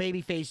have a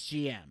babyface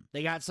GM.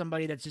 They got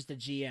somebody that's just a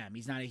GM.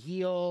 He's not a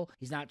heel.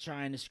 He's not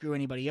trying to screw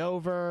anybody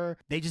over.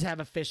 They just have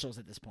officials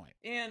at this point.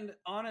 And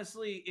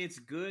honestly, it's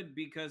good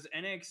because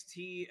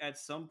NXT at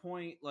some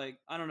point, like,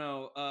 I don't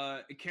know,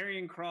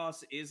 Karrion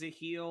Kross is a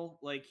heel,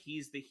 like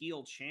he's the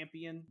heel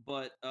champion,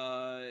 but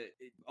a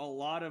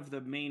lot of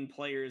the main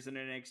players in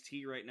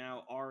NXT right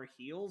now are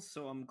heels,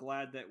 so I'm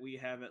glad that we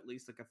have at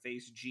least like a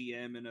face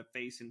GM and a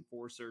face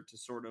enforcer to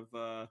sort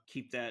of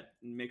keep that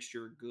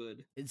mixture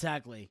good.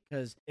 Exactly,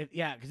 because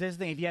there's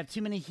the thing, if you have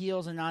too many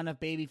heels and not enough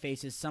baby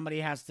faces, somebody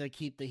has to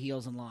keep the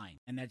heels in line,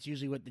 and that's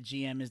usually what the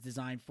GM is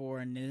designed for,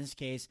 and in this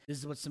case, this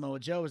is what Samoa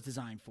Joe is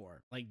designed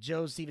for. Like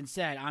Joe's even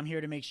said, I'm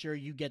here to make sure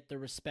you get the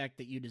respect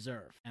that you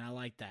deserve, and I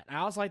like that. I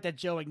also like that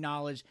Joe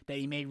acknowledged that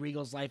he made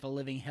Regal's life a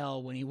living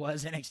hell when he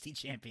was NXT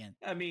champion.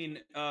 I mean,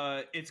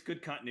 it's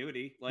good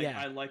continuity. Like,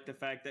 I like the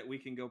fact that we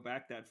can go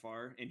back that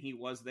far, and he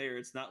was there.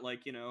 It's not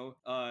like,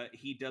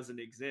 he doesn't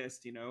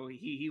exist,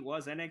 he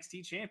was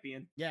NXT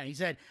champion. Yeah, he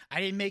said,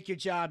 I didn't make your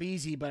job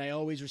easy, but I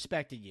always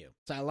respected you.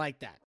 So I like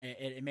that.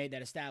 It made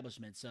that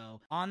establishment.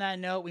 So on that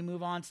note, we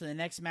move on to the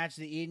next match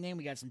of the evening.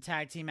 We got some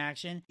tag team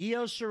action.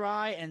 Io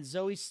Shirai and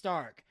Zoe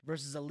Stark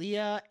versus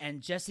Aaliyah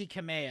and Jessie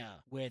Kamea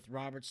with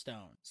Robert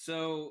Stone.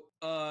 So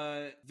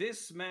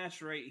this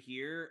match right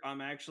here,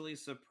 I'm actually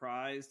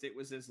surprised it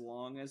was as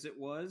long as it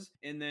was.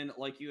 And then,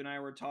 like you and I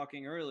were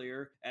talking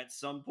earlier, at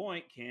some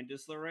point,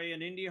 Candice LeRae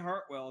and Indy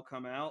Hartwell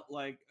come out.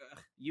 Like,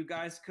 you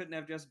guys couldn't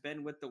have just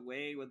been with the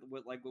way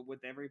with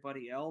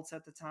everybody else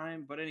at the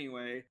time. But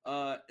anyway,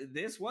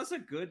 this was a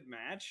good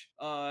match.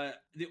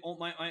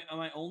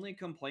 My only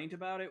complaint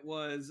about it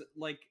was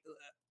like,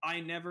 I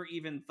never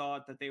even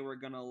thought that they were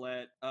going to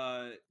let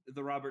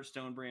the Robert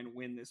Stone brand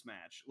win this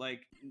match.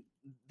 Like,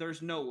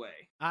 there's no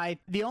way.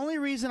 The only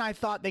reason I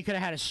thought they could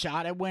have had a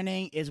shot at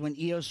winning is when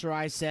Io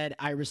Shirai said,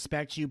 I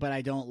respect you, but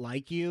I don't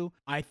like you.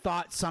 I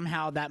thought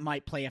somehow that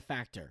might play a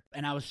factor,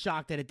 and I was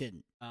shocked that it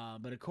didn't.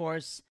 But of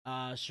course,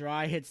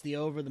 Shirai hits the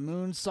over the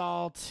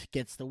moonsault,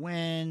 gets the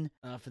win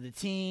for the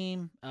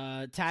team.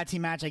 Tag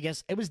team match, I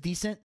guess it was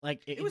decent.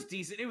 Like it was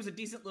decent. It was a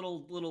decent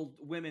little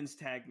women's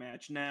tag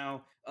match.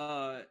 Now,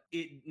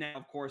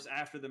 of course,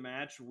 after the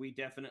match, we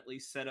definitely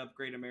set up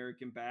Great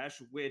American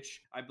Bash,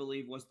 which I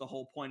believe was the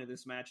whole point of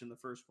this match in the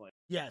first place.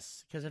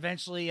 Yes, because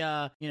eventually,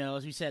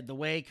 as we said, The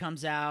Way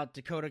comes out,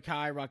 Dakota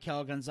Kai,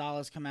 Raquel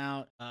Gonzalez come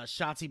out,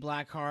 Shotzi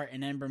Blackheart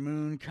and Ember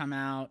Moon come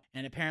out,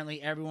 and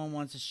apparently everyone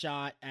wants a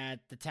shot at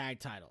the tag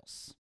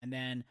titles. And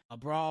then a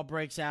brawl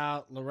breaks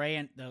out. LeRae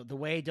and the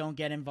Way don't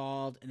get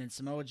involved. And then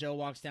Samoa Joe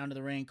walks down to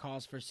the ring,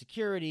 calls for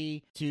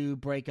security to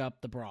break up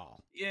the brawl.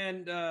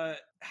 And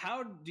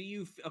how do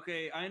you...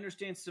 Okay, I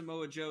understand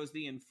Samoa Joe is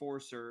the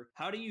enforcer.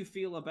 How do you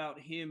feel about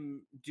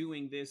him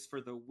doing this for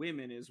the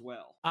women as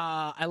well?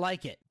 I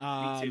like it.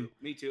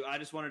 Me too. I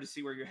just wanted to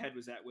see where your head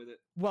was at with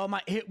it. Well,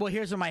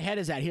 here's where my head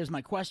is at. Here's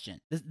my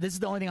question. This is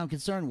the only thing I'm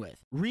concerned with.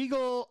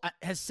 Regal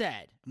has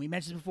said, and we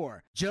mentioned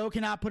before, Joe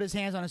cannot put his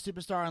hands on a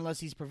superstar unless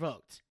he's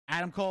provoked.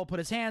 Adam Cole put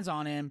his hands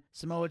on him.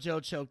 Samoa Joe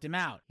choked him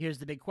out. Here's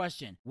the big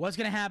question. What's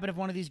going to happen if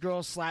one of these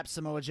girls slaps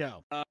Samoa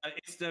Joe?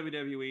 It's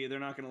WWE. They're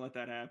not going to let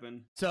that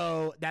happen.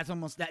 So that's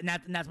almost that.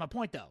 And that's my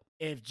point, though.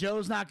 If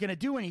Joe's not going to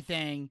do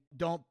anything,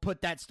 don't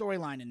put that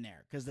storyline in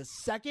there. Because the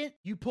second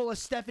you pull a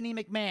Stephanie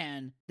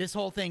McMahon, this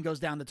whole thing goes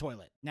down the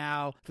toilet.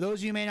 Now, for those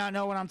of you who may not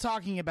know what I'm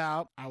talking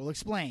about, I will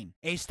explain.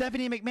 A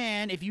Stephanie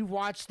McMahon, if you've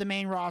watched the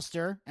main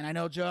roster, and I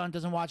know Joe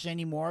doesn't watch it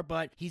anymore,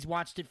 but he's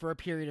watched it for a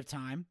period of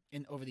time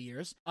over the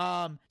years.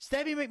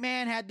 Stephanie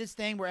McMahon had this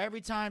thing where every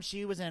time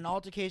she was in an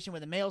altercation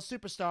with a male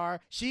superstar,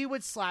 she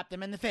would slap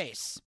them in the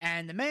face.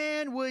 And the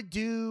man would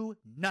do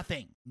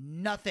nothing.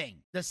 Nothing.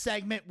 The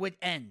segment would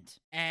end.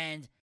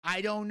 And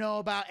I don't know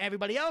about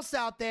everybody else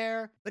out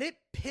there, but it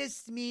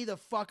pissed me the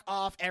fuck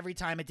off every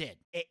time it did.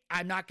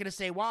 I'm not going to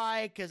say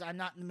why, because I'm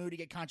not in the mood to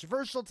get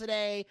controversial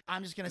today.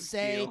 I'm just going to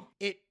say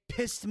it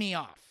pissed me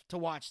off to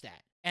watch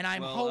that. And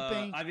I'm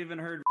hoping... I've even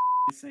heard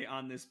say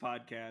on this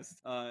podcast,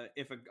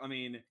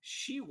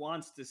 she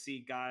wants to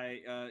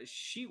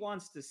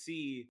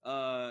see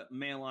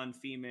male on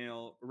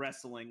female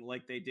wrestling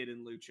like they did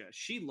in Lucha.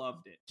 She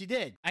loved it. She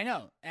did. I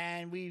know.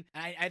 And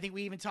I think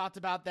we even talked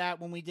about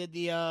that when we did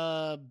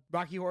the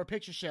Rocky Horror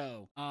Picture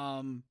Show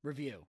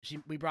review.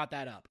 We brought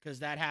that up because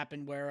that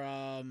happened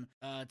where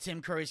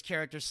Tim Curry's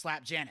character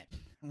slapped Janet.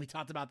 We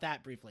talked about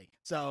that briefly.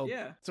 So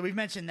Yeah. so we've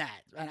mentioned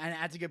that, and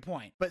that's a good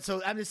point. But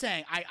so I'm just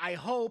saying, I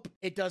hope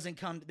it doesn't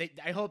come.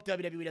 I hope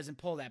WWE doesn't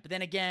pull that. But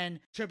then again,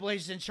 Triple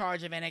H is in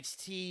charge of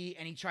NXT,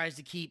 and he tries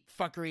to keep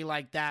fuckery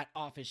like that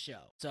off his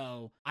show.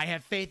 So I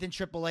have faith in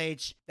Triple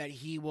H that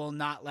he will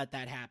not let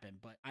that happen.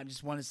 But I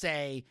just want to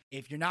say,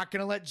 if you're not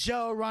gonna let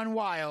Joe run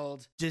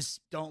wild,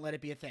 just don't let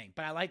it be a thing.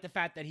 But I like the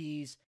fact that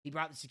he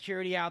brought the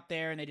security out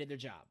there and they did their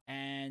job.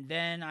 And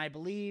then I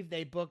believe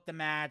they booked the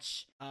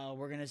match.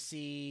 We're gonna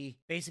see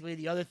basically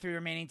the other 3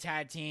 remaining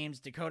tag teams: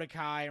 Dakota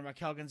Kai and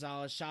Raquel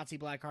Gonzalez, Shotzi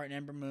Blackheart and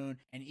Ember Moon,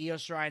 and Io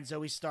Shirai and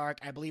Zoe Stark.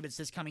 I believe it's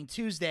this coming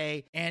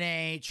Tuesday in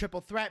a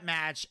triple threat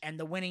match, and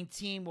the winning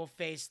team will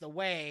face the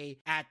Way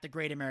at the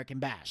Great American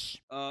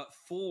Bash.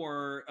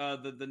 For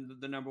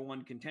the number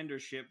 1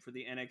 contendership for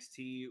the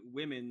NXT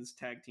Women's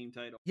Tag Team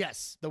title.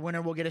 Yes, the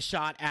winner will get a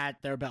shot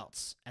at their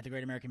belts at the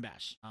Great American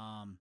Bash.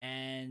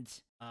 And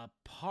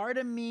part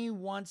of me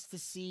wants to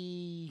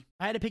see.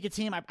 I had to pick a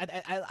team.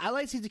 I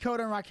like to see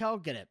Dakota and Raquel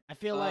get it. I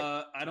feel like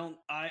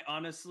I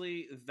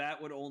honestly,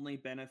 that would only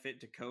benefit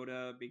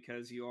Dakota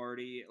because you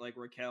already like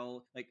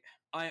Raquel. Like,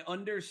 I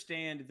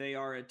understand they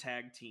are a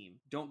tag team.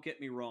 Don't get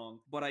me wrong,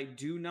 but I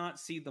do not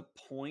see the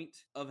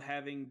point of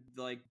having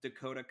like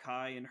Dakota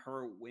Kai and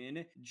her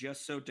win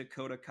just so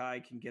Dakota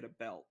Kai can get a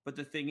belt. But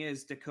the thing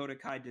is, Dakota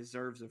Kai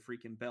deserves a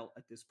freaking belt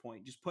at this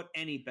point. Just put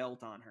any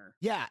belt on her.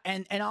 Yeah,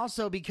 and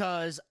also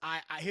because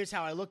I here's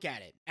how I look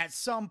at it. At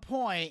some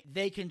point,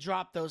 they can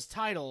drop those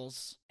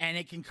titles and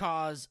it can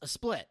cause a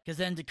split because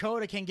then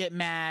Dakota can get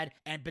mad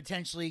and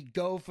potentially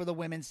go for the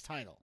women's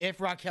title if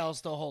Raquel's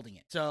still holding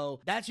it. So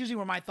that's usually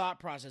where my thought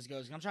process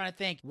goes. I'm trying to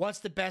think, what's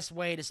the best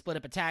way to split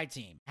up a tag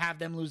team? Have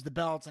them lose the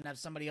belts and have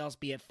somebody else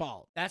be at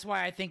fault. That's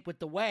why I think with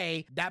the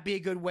Way, that'd be a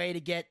good way to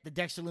get the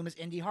Dexter Lumis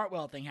Indy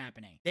Hartwell thing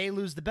happening. They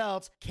lose the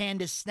belts,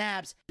 Candice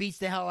snaps, beats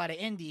the hell out of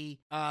Indy.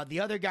 The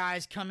other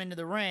guys come into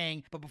the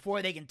ring, but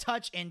before they can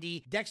touch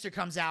Indy, Dexter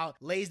comes out,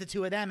 lays the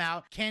 2 of them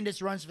out,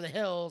 Candice runs for the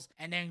hills,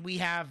 and then we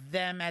have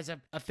them as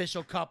an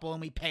official couple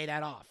and we pay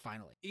that off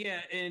finally.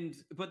 Yeah,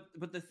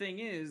 but the thing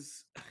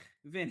is,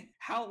 Vin,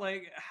 how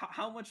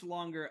much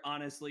longer,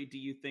 honestly, do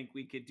you think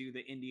we could do the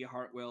Indy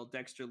Hartwell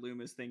Dexter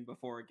Lumis thing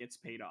before it gets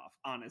paid off?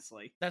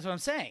 Honestly, that's what I'm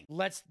saying.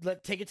 Let's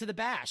take it to the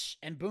Bash,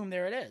 and boom,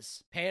 there it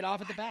is. Pay it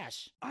off at the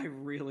Bash. I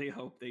really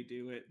hope they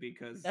do it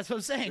because that's what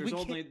I'm saying.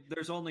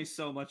 There's only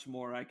so much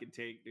more I could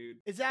take, dude.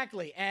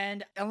 Exactly,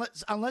 and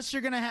unless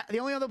you're gonna have, the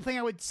only other thing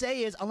I would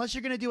say is unless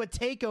you're gonna do a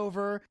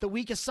takeover the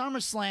week of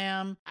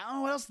SummerSlam, I don't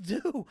know what else to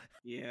do.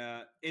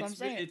 Yeah,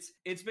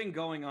 it's been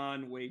going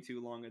on way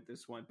too long at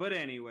this point. But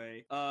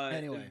anyway,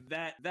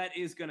 that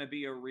is going to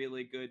be a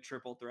really good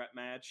triple threat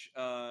match.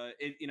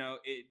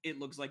 It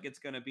looks like it's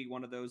going to be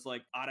one of those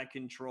like out of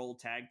control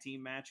tag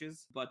team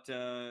matches. But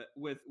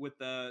with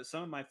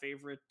some of my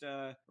favorite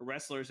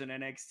wrestlers in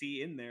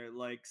NXT in there,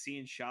 like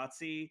seeing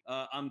Shotzi.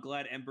 I'm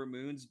glad Ember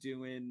Moon's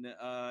doing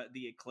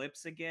the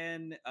Eclipse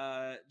again.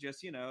 It's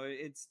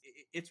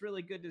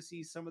really good to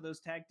see some of those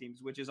tag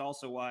teams, which is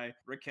also why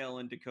Raquel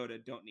and Dakota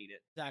don't need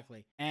it.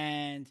 Exactly.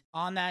 And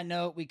on that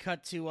note, we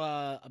cut to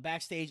a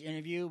backstage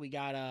interview. We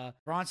got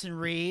Bronson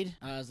Reed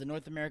as the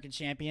North American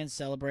champion,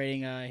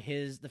 celebrating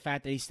the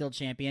fact that he's still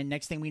champion.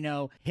 Next thing we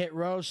know, Hit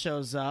Row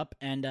shows up,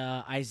 and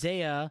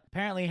Isaiah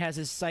apparently has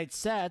his sights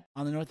set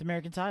on the North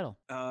American title.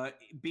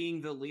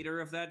 Being the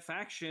leader of that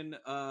faction,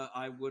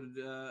 I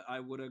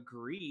would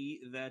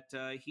agree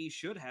that he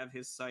should have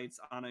his sights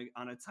on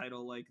a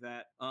title like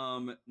that.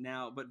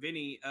 Now, but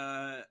Vinny,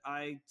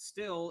 I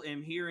still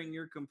am hearing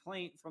your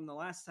complaint from the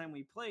last time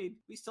we played.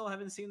 We still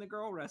haven't seen the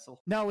girl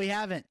wrestle. No, we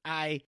haven't.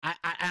 I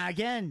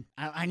don't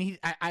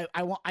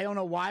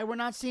know why we're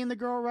not seeing the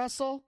girl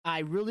wrestle. I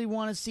really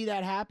want to see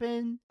that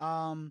happen.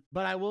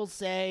 But I will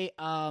say,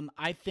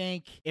 I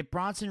think if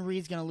Bronson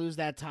Reed's going to lose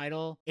that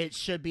title, it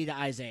should be to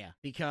Isaiah,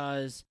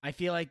 because I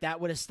feel like that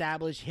would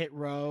establish Hit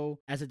Row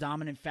as a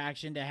dominant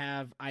faction to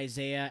have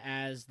Isaiah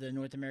as the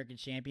North American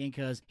champion,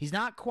 because he's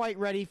not quite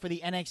ready for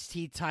the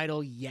NXT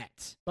title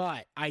yet.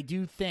 But I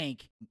do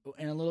think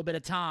in a little bit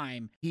of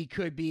time, he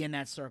could be in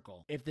that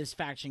circle if this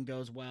faction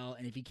goes well,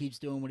 and if he keeps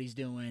doing what he's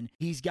doing,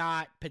 he's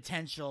got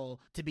potential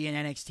to be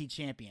an NXT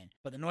champion.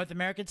 But the North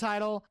American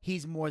title,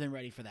 he's more than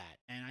ready for that,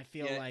 and I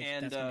feel like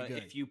that's gonna be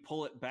good. If you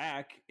pull it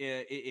back,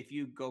 if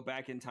you go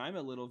back in time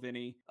a little,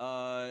 Vinny,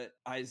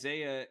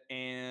 Isaiah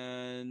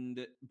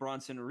and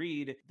Bronson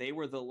Reed, they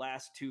were the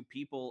last 2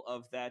 people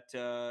of that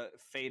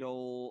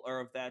fatal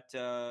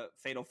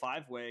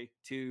 5-way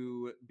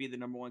to be the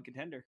number 1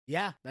 contender.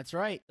 Yeah, that's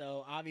right.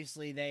 So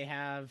obviously they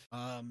have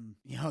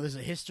there's a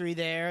history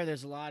there.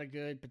 There's a lot of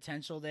good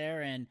potential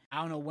there, and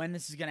I don't know when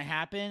this is going to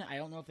happen. I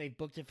don't know if they've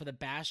booked it for the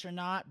Bash or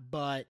not,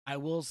 but I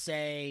will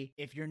say,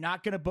 if you're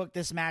not going to book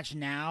this match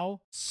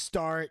now,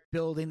 start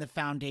building the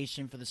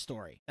foundation for the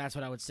story. That's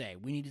what I would say.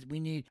 We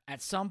need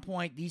at some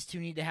point, these 2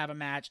 need to have a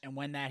match, and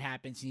when that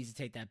happens, he needs to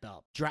take that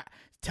belt.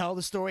 Tell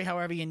the story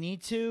however you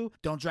need to.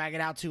 Don't drag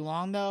it out too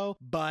long, though.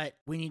 But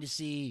I want to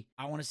see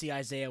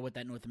Isaiah with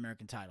that North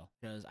American title,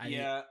 because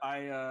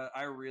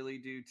I really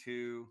do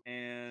too.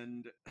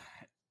 And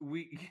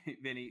we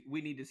Vinny,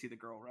 we need to see the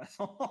girl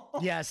wrestle.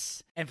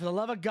 Yes, and for the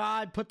love of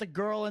God, put the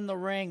girl in the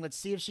ring. Let's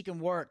see if she can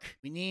work.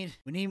 We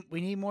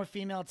need more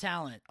female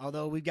talent.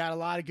 Although we've got a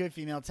lot of good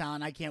female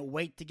talent, I can't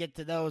wait to get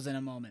to those in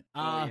a moment.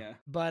 Yeah.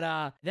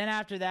 But then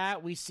after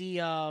that, we see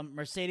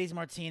Mercedes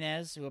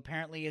Martinez, who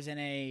apparently is in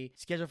a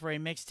schedule for a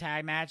mixed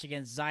tag match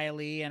against Xia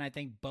Li, and I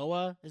think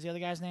Boa is the other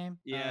guy's name.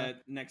 Yeah,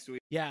 next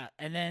week. Yeah,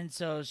 and then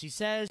so she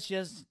says she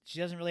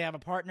doesn't really have a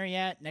partner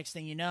yet. Next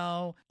thing you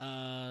know,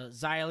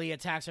 Xia Li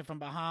attacks her from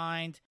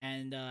behind,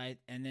 and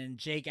then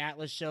Jake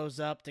Atlas shows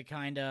up to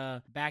kind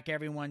of back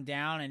everyone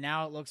down, and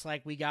now it looks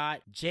like we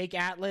got Jake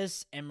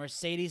Atlas and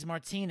Mercedes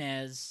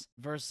Martinez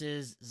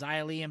versus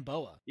Xia Li and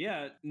Boa.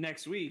 Yeah,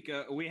 next week.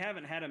 We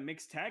haven't had a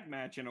mixed tag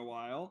match in a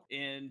while,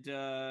 and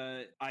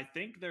I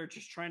think they're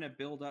just trying to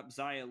build up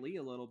Xia Li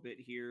a little bit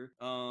here.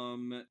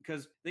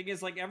 Because the thing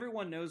is, like,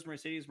 everyone knows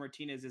Mercedes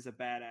Martinez is a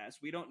badass.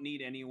 We don't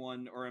need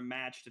anyone or a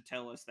match to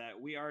tell us that.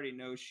 We already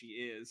know she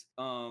is.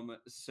 But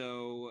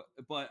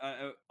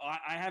I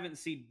haven't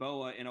seen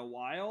Boa in a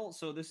while,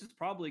 so this is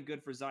probably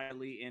good for Xia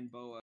Li and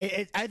Boa.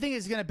 I think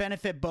it's going to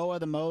benefit Boa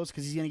the most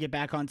because he's going to get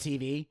back on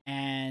TV,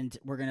 and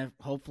we're going to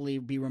hopefully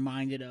be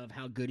reminded of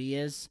how good he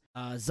is.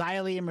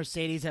 Xia Li and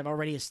Mercedes have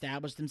already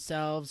established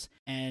themselves,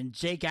 and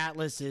Jake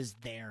Atlas is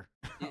there.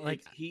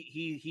 Like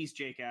he's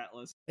Jake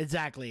Atlas.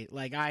 Exactly.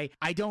 Like I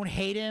don't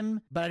hate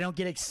him, but I don't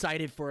get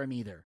excited for him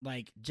either.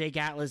 Like Jake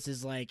Atlas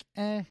is like,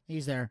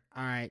 he's there.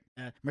 All right.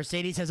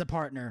 Mercedes has a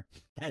partner.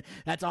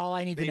 That's all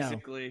I need to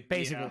know.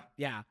 Basically,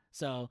 yeah.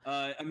 So,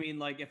 I mean,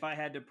 like, if I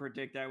had to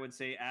predict, I would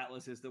say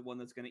Atlas is the one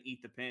that's going to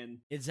eat the pin.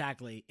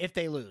 Exactly. If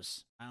they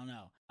lose, I don't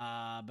know.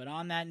 But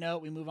on that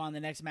note, we move on to the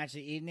next match of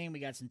the evening. We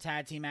got some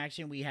tag team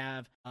action. We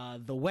have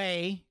The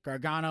Way,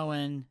 Gargano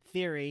and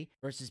Theory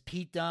versus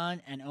Pete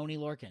Dunne and Oney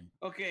Lorcan.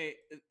 Okay,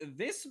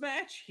 this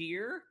match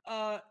here,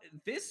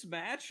 this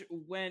match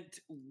went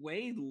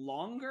way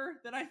longer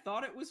than I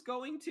thought it was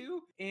going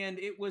to, and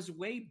it was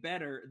way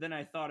better than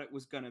I thought it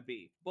was going to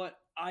be. But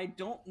I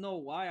don't know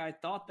why I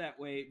thought that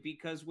way,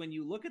 because when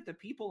you look at the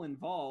people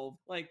involved,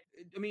 like,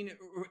 I mean,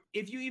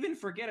 if you even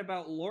forget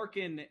about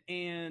Lorcan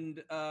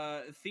and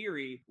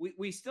Theory,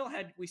 we still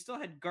had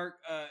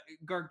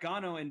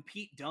Gargano and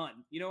Pete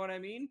Dunne. You know what I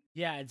mean?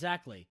 Yeah,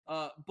 exactly.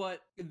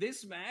 But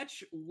this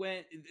match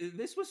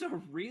this was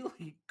a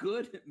really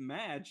good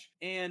match,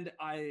 and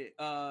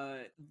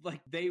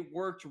they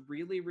worked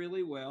really,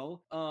 really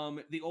well.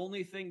 The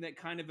only thing that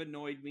kind of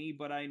annoyed me,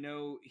 but I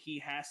know he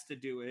has to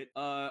do it,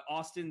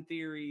 Austin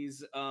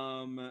Theory's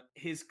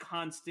his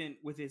constant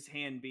with his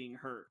hand being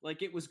hurt.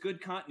 Like, it was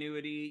good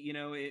continuity, you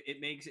know, it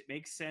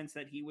makes sense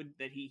that he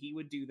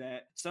would do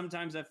that.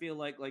 Sometimes I feel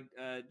like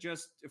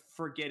just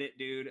forget it,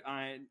 dude.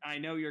 I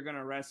know you're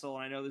gonna wrestle,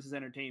 and I know this is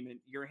entertainment.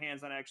 Your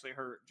hand's not actually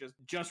hurt.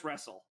 Just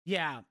wrestle.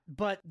 Yeah,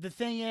 but the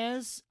thing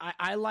is,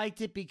 I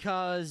liked it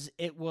because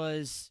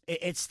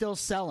it's still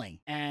selling,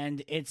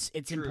 and it's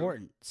True.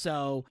 important.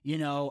 So, you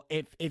know,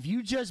 if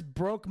you just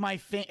broke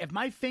if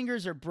my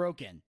fingers are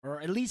broken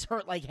or at least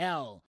hurt like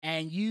hell,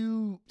 and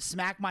you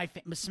smack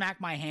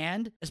my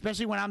hand,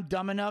 especially when I'm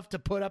dumb enough to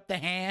put up the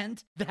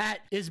hand that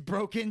is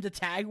broken to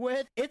tag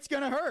with, it's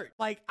gonna hurt.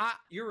 Like,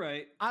 you're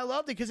right. I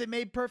loved it because it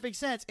made perfect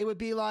sense. It would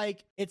be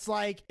like it's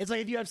like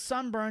if you have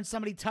sunburn,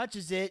 somebody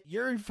touches it,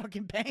 you're in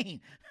fucking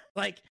pain.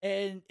 Like,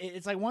 and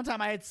it's like one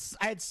time I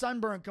had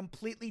sunburn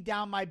completely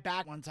down my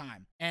back one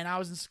time, and I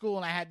was in school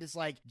and I had this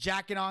like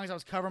jacket on because I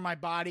was covering my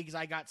body because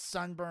I got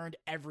sunburned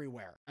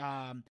everywhere.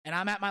 And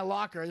I'm at my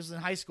locker. This was in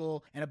high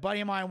school, and a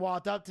buddy of mine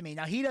walked up to me.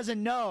 Now, he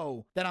doesn't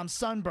know that I'm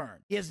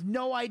sunburned. He has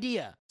no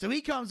idea. So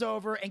he comes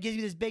over and gives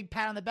me this big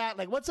pat on the back,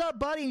 like, "What's up,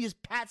 buddy?" And he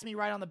just pats me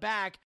right on the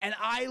back, and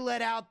I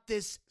let out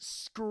this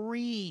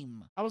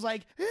scream. I was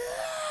like,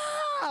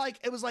 "Ah!" Like,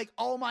 it was like,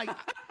 oh my God.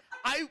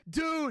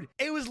 Dude,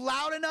 it was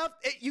loud enough.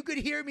 You could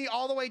hear me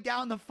all the way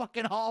down the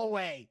fucking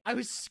hallway. I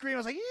was screaming. I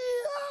was like,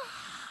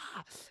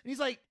 "Yeah!" And he's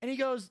like, and he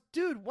goes,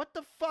 "Dude, what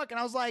the fuck?" And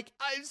I was like,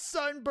 "I'm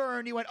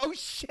sunburned." He went, "Oh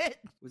shit."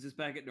 Was this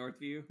back at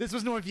Northview? This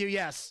was Northview,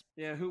 yes.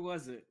 Yeah, who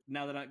was it?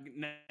 Now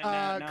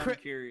I'm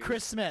curious.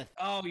 Chris Smith.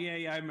 Oh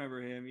yeah, I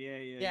remember him.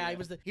 Yeah.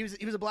 He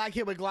was a black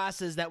kid with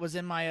glasses that was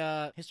in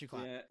my history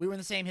class. Yeah. We were in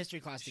the same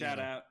history class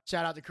together.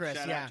 Shout out to Chris.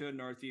 Shout out to a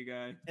Northview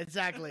guy.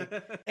 Exactly.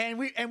 and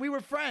we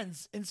were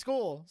friends in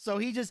school. So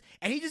he just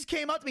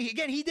came up to me.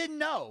 Again, he didn't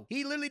know.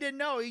 He literally didn't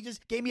know. He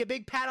just gave me a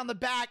big pat on the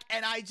back,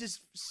 and I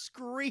just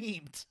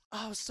screamed.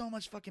 Oh, so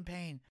much fucking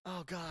pain.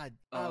 Oh God.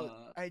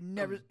 I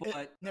never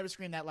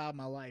screamed that loud in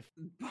my life.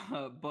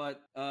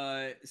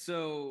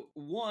 So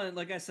one,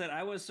 like I said,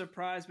 I was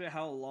surprised by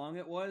how long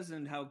it was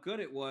and how good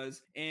it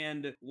was,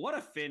 and what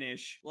a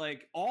finish.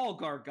 Like, all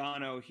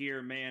Gargano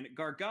here, man.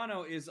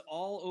 Gargano is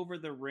all over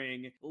the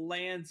ring,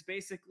 lands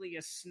basically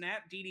a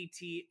snap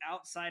DDT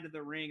outside of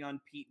the ring on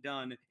Pete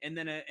Dunne, and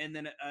then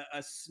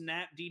a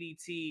snap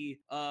DDT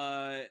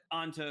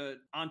onto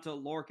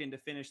Lorcan to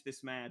finish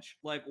this match.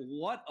 Like,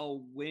 what a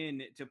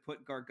win to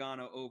put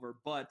Gargano over,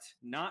 but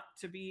not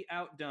to be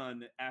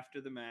outdone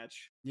after the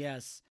match.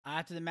 Yes.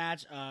 After the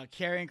match,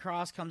 Karrion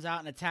Kross comes out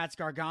and attacks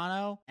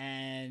Gargano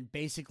and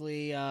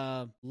basically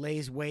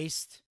lays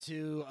waste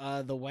to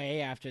the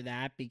way after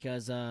that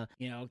because,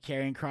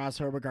 carrying Cross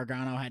Herbert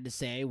Gargano had to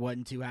say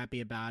wasn't too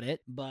happy about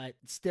it. But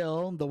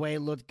still, the way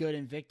looked good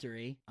in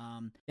victory.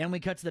 Then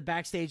we cut to the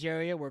backstage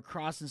area where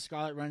Cross and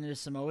Scarlett run into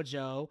Samoa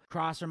Joe.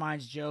 Cross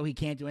reminds Joe he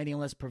can't do anything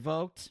unless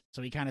provoked,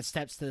 so he kind of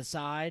steps to the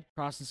side.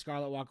 Cross and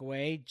Scarlett walk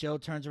away. Joe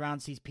turns around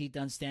and sees Pete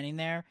Dunne standing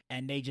there,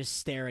 and they just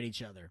stare at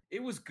each other.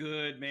 It was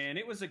good, man.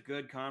 It was a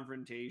good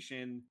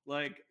confrontation.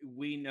 Like,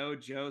 we know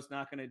Joe's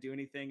not going to do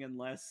anything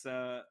unless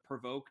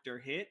provoked or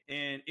hit,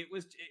 and it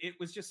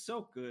was just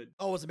so good.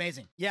 Oh, it was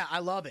amazing. Yeah, I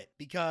love it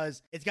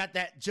because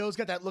Joe's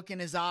got that look in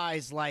his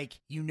eyes like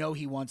he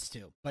wants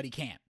to, but he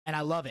can't. And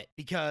I love it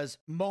because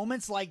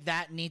moments like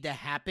that need to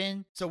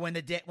happen. So when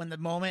the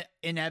moment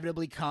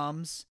inevitably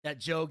comes that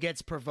Joe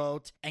gets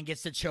provoked and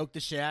gets to choke the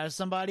shit out of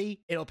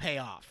somebody, it'll pay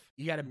off.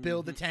 You got to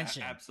build the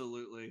tension.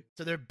 Absolutely.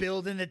 So they're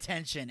building the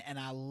tension, and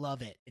I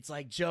love it. It's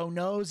like Joe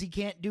knows he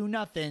can't do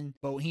nothing,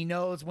 but he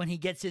knows when he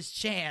gets his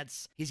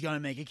chance, he's going to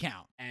make it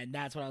count. And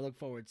that's what I look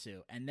forward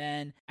to. And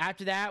then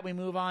after that, we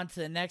move on to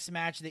the next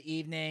match of the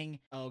evening.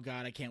 Oh,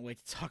 God, I can't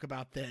wait to talk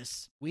about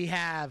this. We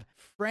have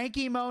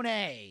Frankie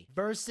Monet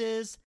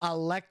versus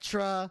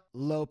Elektra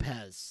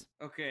Lopez.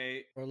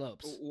 Okay. Or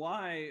Lopes.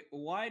 Why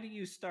do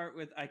you start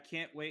with I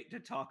can't wait to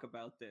talk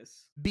about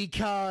this?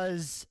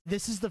 Because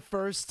this is the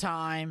first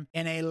time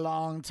in a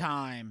long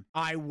time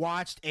I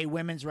watched a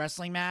women's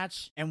wrestling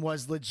match and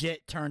was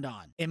legit turned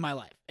on in my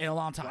life. In a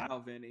long time.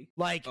 Wow, Vinny.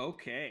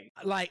 Okay.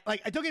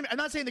 I'm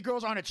not saying the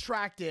girls aren't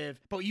attractive,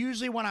 but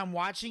usually when I'm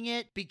watching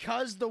it,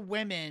 because the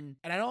women,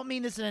 and I don't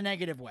mean this in a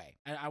negative way.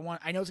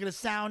 I know it's gonna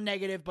sound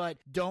negative, but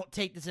don't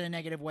take this in a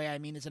negative way. I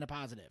mean this in a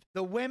positive.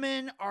 The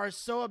women are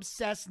so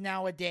obsessed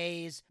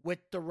nowadays with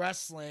the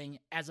wrestling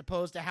as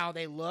opposed to how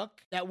they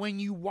look that when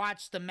you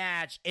watch the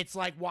match, it's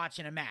like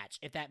watching a match,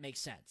 if that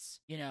makes sense.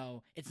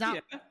 It's not.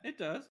 Yeah, it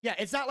does. Yeah,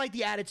 it's not like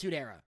the Attitude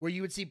Era where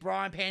you would see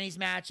bra and panties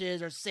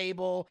matches or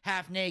Sable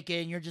half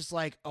naked and you're just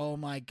like, oh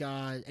my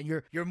God. And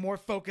you're more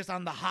focused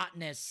on the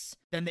hotness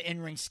than the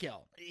in-ring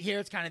skill. Here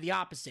it's kind of the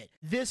opposite.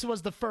 This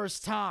was the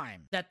first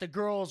time that the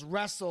girls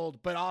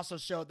wrestled but also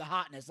showed the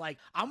hotness. Like,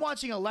 I'm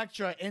watching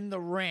Elektra in the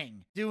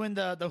ring doing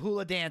the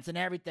hula dance and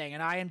everything,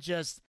 and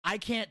I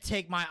can't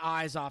take my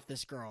eyes off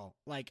this girl.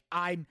 Like,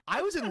 I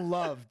was in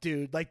love,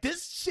 dude. Like,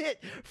 this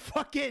shit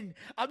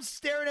I'm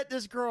staring at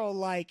this girl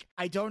like,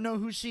 I don't know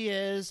who she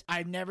is.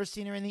 I've never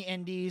seen her in the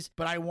indies,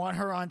 but I want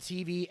her on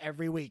TV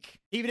every week.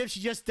 Even if she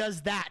just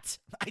does that,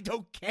 I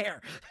don't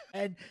care.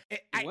 And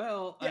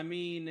I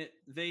mean,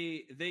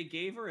 they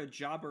gave her a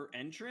jobber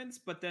entrance,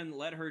 but then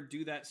let her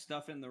do that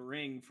stuff in the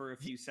ring for a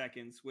few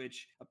seconds,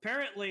 which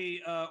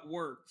apparently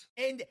worked.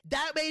 And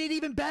that made it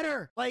even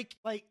better. Like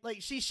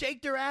she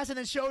shaked her ass and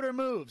then showed her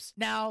moves.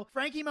 Now,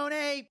 Frankie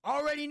Monet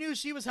already knew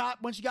she was hot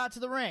when she got to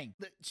the ring.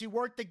 She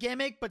worked the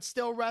gimmick, but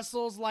still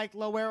wrestles like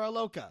Loera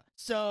Loca.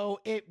 So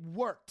it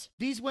worked.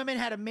 These women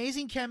had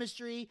amazing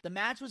chemistry. The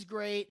match was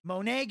great.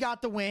 Monet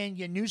got the win.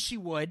 You knew she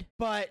would.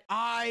 But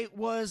I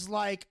was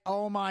like,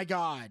 oh my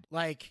God.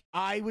 Like,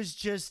 I was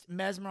just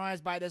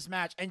mesmerized by this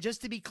match. And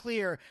just to be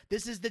clear,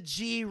 this is the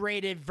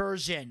G-rated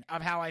version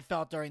of how I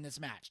felt during this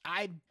match.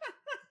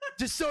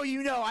 Just so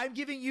you know, I'm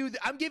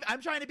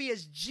trying to be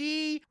as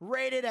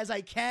G-rated as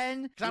I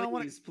can.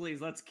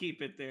 Please, let's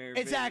keep it there.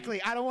 Exactly.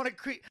 Baby. I don't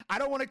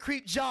want to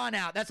creep John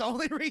out. That's the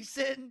only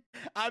reason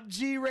I'm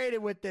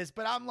G-rated with this.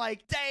 But I'm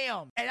like,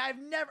 damn. And I'm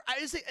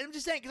just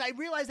saying, because I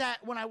realize that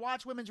when I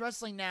watch women's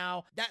wrestling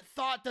now, that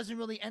thought doesn't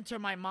really enter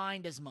my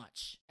mind as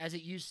much as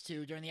it used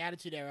to during the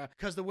Attitude Era,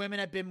 because the women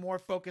have been more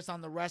focused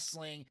on the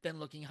wrestling than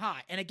looking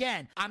hot. And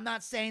again, I'm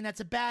not saying that's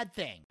a bad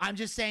thing. I'm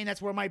just saying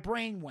that's where my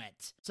brain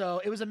went. So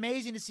it was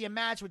amazing to see a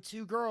match with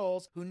two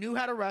girls who knew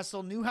how to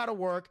wrestle, knew how to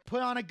work,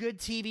 put on a good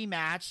TV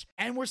match,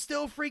 and were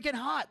still freaking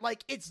hot.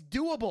 Like, it's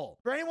doable.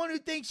 For anyone who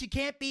thinks you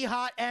can't be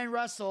hot and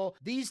wrestle,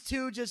 these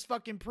two just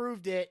fucking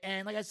proved it.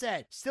 And like I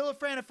said, still a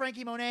fan of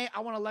Frankie Monet. I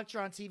want to lecture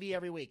on TV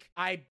every week.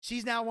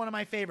 She's now one of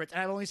my favorites,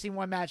 and I've only seen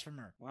one match from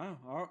her.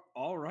 Wow.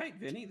 All right,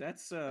 Vinny.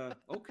 That's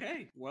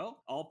okay. Well,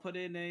 I'll put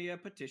in a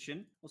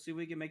petition. We'll see if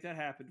we can make that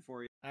happen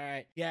for you. All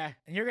right. Yeah.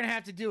 And you're going to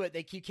have to do it.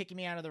 They keep kicking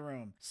me out of the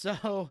room.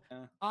 So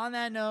on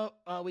that note,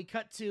 we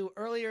cut to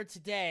earlier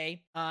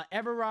today.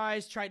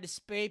 Everrise tried to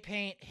spray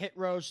paint Hit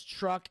Row's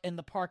truck in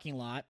the parking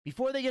lot.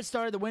 Before they get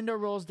started, the window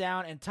rolls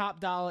down and Top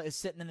Dollar is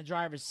sitting in the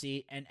driver's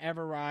seat and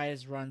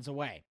Everrise runs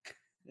away.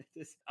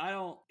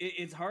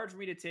 It's hard for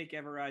me to take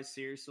Everrise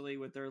seriously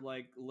with their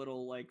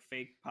little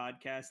fake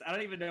podcast. I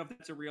don't even know if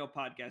that's a real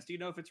podcast. Do you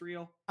know if it's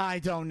real? I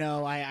don't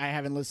know. I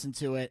haven't listened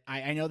to it.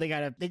 I know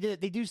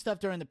they do stuff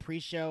during the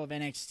pre-show of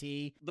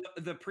NXT.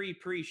 The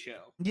pre-show.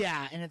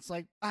 Yeah, and it's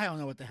like, I don't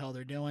know what the hell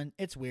they're doing.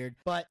 It's weird.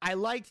 But I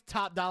liked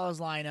Top Dollar's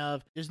line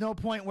of, there's no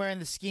point wearing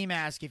the ski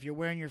mask if you're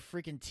wearing your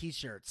freaking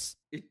t-shirts.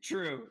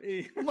 True.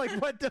 I'm like,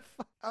 what the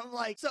fuck? I'm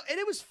like, and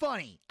it was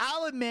funny.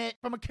 I'll admit,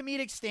 from a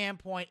comedic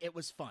standpoint, it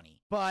was funny.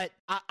 But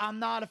I'm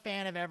not a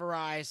fan of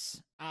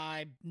Everrise.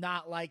 I'm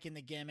not liking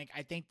the gimmick.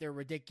 I think they're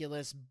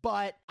ridiculous,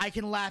 but I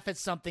can laugh at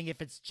something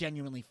if it's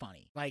genuinely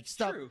funny. Like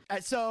stuff. True.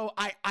 So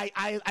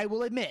I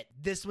will admit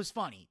this was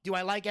funny. Do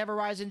I like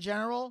Everrise in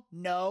general?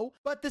 No,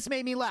 but this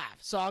made me laugh.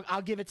 So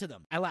I'll give it to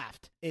them. I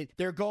laughed.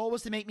 Their goal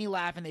was to make me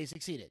laugh, and they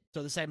succeeded.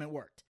 So the segment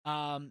worked.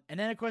 And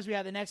then of course we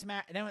had the next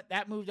match. And then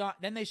that moved on.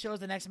 Then they show us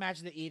the next match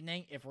of the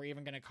evening, if we're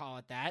even gonna call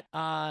it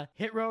that.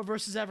 Hit Row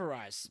versus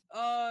Everrise.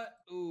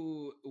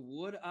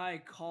 Would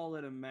I call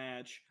it a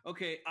match?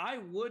 Okay, I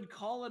would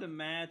call it a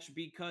match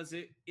because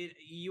they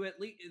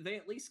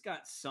at least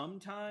got some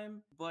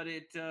time, but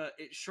it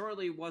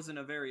surely wasn't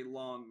a very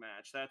long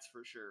match. That's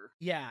for sure.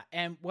 Yeah,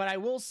 and what I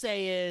will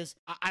say is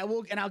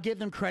I'll give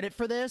them credit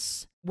for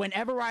this. When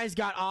Everrise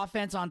got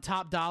offense on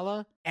Top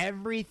Dollar,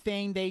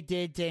 everything they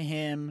did to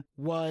him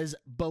was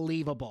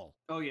believable.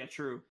 Oh yeah,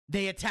 true.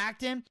 They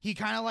attacked him. He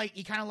kind of like,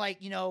 kind of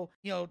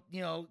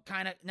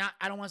not,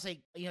 I don't want to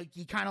say,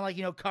 he kind of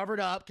like, covered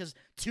up because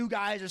two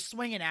guys are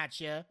swinging at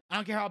you. I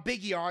don't care how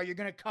big you are. You're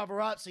going to cover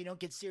up so you don't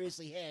get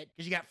seriously hit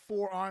because you got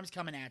four arms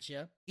coming at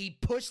you. He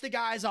pushed the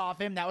guys off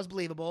him. That was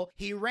believable.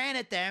 He ran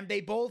at them.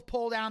 They both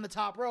pull down the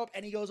top rope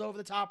and he goes over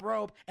the top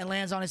rope and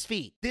lands on his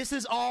feet. This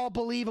is all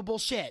believable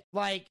shit.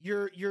 Like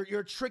you're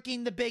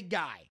tricking the big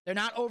guy. They're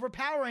not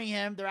overpowering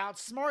him. They're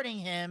outsmarting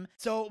him.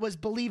 So it was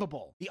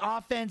believable. The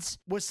offense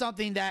was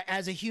something that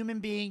as a human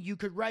being, you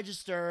could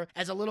register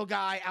as a little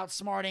guy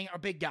outsmarting a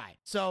big guy.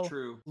 So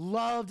true.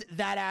 Loved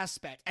that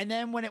aspect. And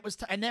then when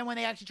when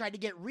they actually tried to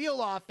get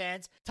real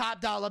offense, Top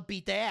Dollar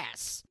beat their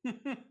ass.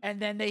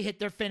 And then they hit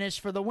their finish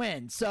for the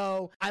win.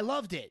 So I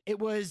loved it.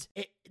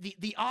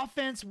 The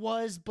offense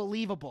was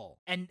believable,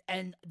 and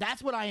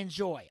that's what I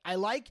enjoy. I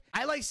like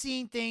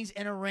seeing things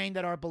in a ring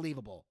that are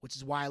believable, which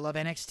is why I love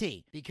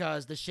NXT,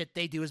 because the shit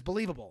they do is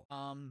believable.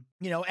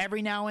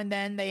 Every now and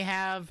then they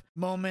have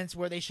moments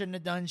where they shouldn't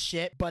have done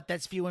shit, but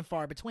that's few and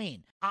far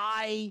between.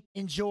 I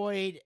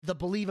enjoyed the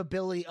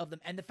believability of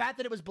them, and the fact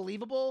that it was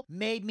believable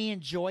made me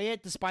enjoy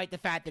it, despite the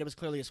fact that it was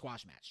clearly a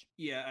squash match.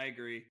 Yeah, I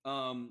agree.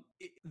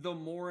 The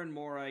more and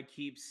more I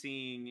keep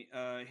seeing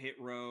Hit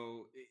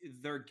Row,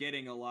 they're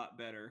getting a lot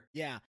better.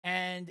 Yeah,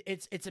 and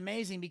it's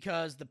amazing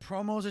because the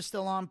promos are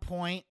still on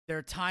point.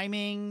 Their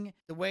timing,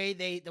 the way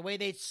they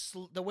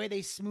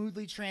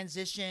smoothly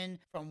transition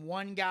from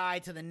one guy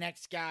to the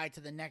next guy to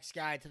the next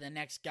guy to the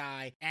next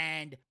guy,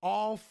 and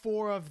all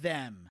four of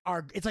them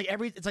are. It's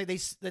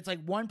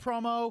like one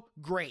promo,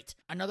 great.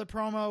 Another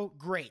promo,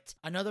 great.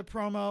 Another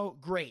promo,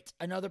 great.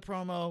 Another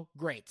promo,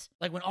 great.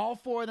 Like when all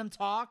four of them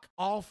talk,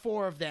 all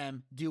four of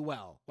them do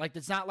well. Like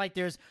it's not like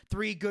there's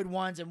three good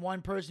ones and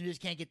one person who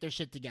just can't get their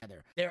shit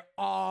together. They're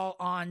all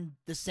on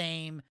the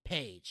same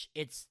page.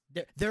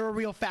 They're a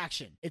real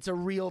faction. It's a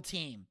real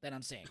team that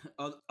I'm saying.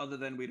 Other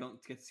than we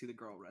don't get to see the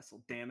girl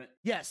wrestle. Damn it.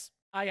 Yes.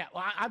 Yeah.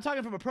 Well, I'm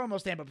talking from a promo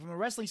standpoint. From a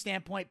wrestling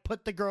standpoint,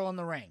 put the girl in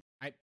the ring.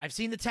 I've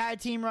seen the tag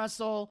team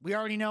wrestle. We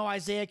already know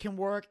Isaiah can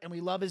work, and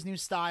we love his new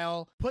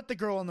style. Put the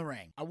girl in the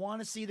ring. I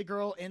want to see the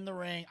girl in the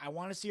ring. I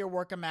want to see her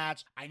work a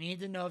match. I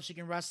need to know if she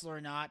can wrestle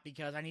or not,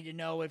 because I need to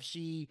know if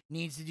she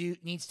needs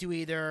to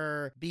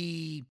either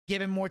be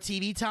given more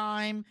TV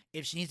time,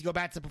 if she needs to go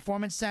back to the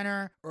Performance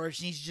Center, or if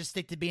she needs to just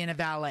stick to being a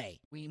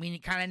valet. We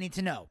kind of need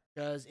to know.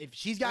 Because if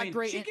she's got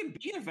she can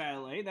be a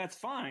valet, that's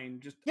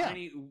fine. Just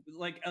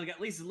like at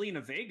least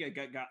Zelina Vega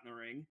got in the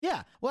ring.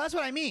 Yeah, well, that's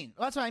what I mean.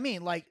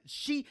 Like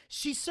she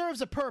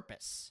serves a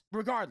purpose,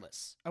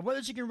 regardless of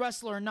whether she can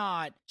wrestle or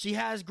not. She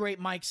has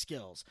great mic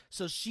skills,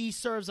 so she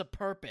serves a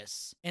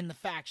purpose in the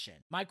faction.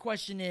 My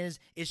question is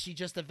she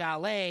just a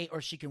valet,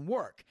 or she can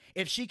work?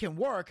 If she can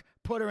work,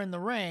 put her in the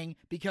ring,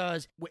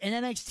 because in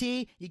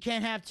NXT, you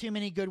can't have too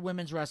many good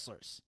women's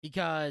wrestlers.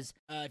 Because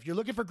if you're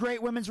looking for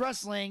great women's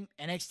wrestling,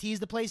 NXT is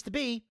the place to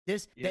be.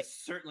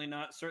 Certainly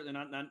not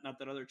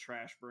that other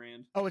trash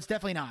brand. Oh, it's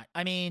definitely not.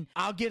 I mean,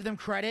 I'll give them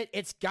credit.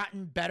 It's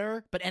gotten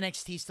better, but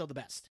NXT is still the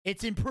best.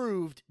 It's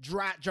improved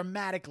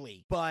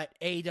dramatically, but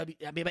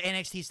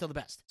NXT is still the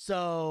best.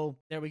 So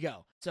there we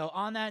go. So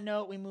on that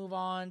note, we move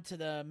on to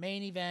the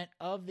main event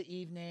of the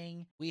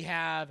evening. We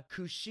have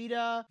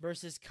Kushida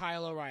versus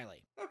Kyle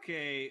O'Reilly.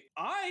 Okay,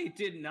 I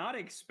did not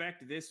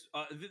expect this.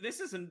 This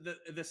isn't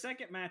the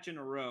second match in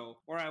a row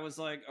where I was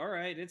like, all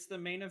right, it's the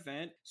main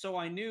event. So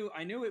I knew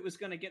it was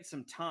going to get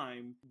some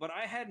time, but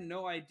I had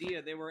no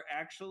idea they were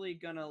actually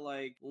going to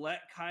like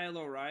let Kyle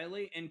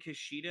O'Reilly and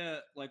Kushida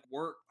like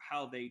work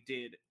how they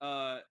did.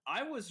 I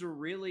was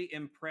really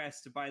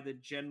impressed by the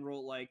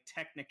general like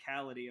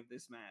technicality of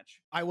this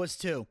match. I was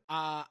too.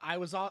 I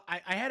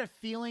had a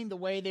feeling the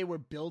way they were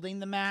building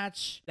the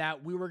match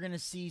that we were going to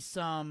see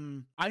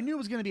I knew it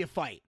was going to be a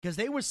fight. because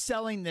they were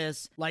selling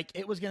this like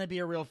it was going to be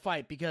a real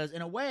fight, because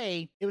in a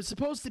way it was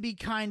supposed to be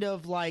kind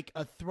of like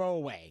a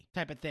throwaway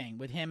type of thing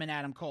with him and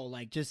Adam Cole,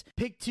 like just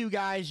pick two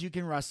guys you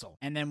can wrestle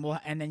and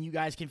then you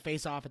guys can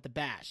face off at the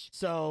Bash.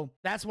 So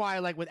that's why,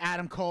 like with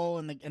Adam Cole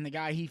and the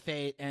guy he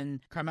faced and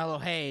Carmelo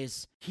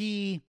Hayes,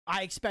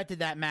 I expected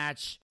that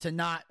match to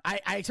not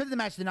I expected the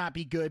match to not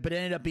be good, but it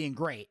ended up being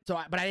great.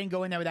 But I didn't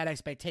go in there with that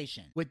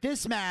expectation. With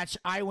this match,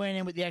 I went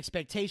in with the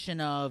expectation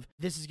of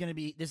this is gonna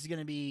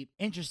be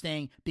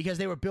interesting, because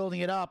they were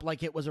building it up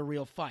like it was a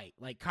real fight.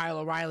 Like Kyle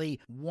O'Reilly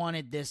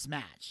wanted this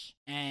match.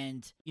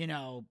 And, you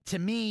know, to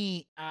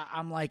me,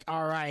 I'm like,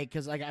 all right,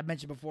 because like I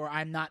mentioned before,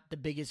 I'm not the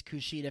biggest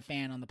Kushida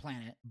fan on the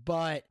planet,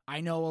 but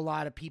I know a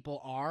lot of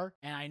people are,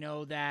 and I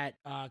know that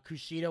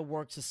Kushida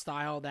works a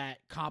style that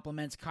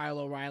complements Kyle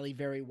O'Reilly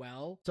very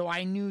well. So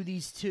I knew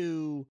these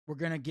two were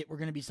gonna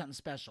be something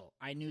special.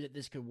 I knew that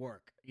this could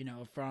work. You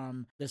know,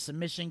 from the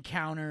submission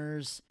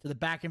counters to the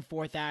back and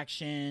forth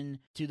action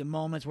to the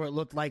moments where it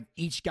looked like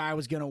each guy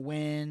was going to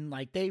win.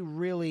 Like they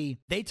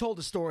told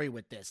a story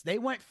with this. They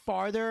went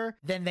farther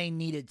than they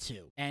needed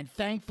to. And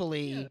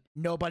thankfully,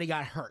 nobody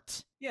got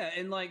hurt. Yeah,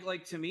 and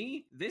like to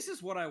me, this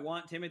is what I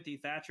want Timothy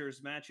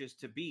Thatcher's matches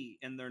to be,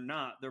 and they're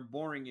not. They're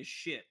boring as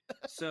shit.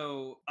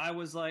 So I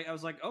was like,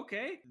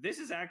 okay, this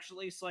is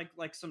actually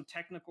like some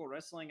technical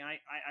wrestling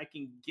I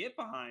can get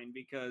behind,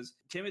 because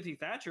Timothy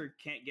Thatcher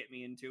can't get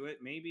me into it.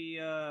 Maybe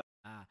so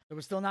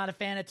we're still not a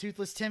fan of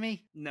Toothless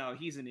Timmy? No,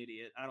 he's an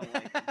idiot. I don't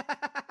like him.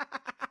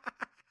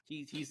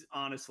 He's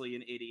honestly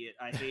an idiot.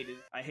 I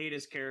hate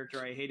his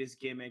character. I hate his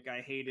gimmick. I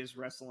hate his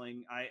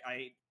wrestling.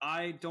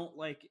 I don't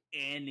like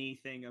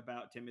anything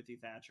about Timothy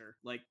Thatcher.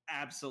 Like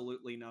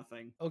absolutely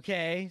nothing.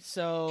 Okay,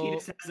 so he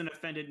just hasn't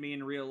offended me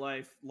in real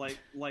life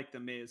like the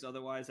Miz.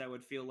 Otherwise, I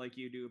would feel like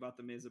you do about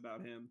the Miz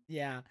about him.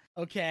 Yeah.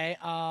 Okay.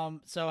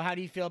 So how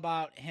do you feel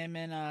about him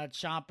and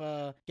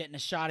Ciampa getting a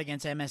shot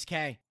against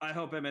MSK? I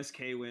hope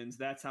MSK wins.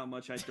 That's how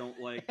much I don't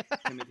like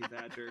Timothy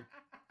Thatcher.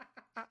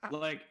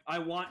 Like, I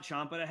want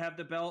Ciampa to have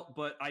the belt,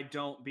 but I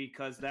don't,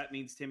 because that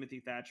means Timothy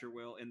Thatcher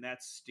will, and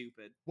that's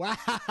stupid. Wow.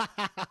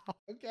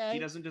 Okay. He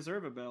doesn't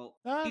deserve a belt.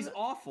 He's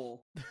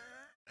awful.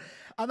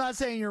 I'm not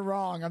saying you're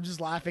wrong. I'm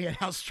just laughing at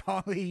how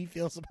strongly he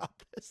feels about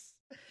this.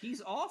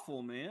 He's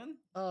awful, man.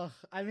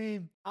 I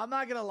mean, I'm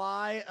not gonna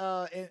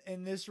lie.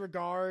 In this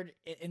regard,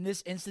 in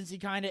this instance, he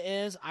kind of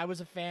is. I was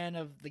a fan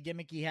of the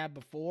gimmick he had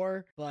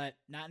before, but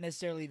not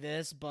necessarily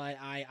this. But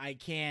I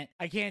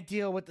can't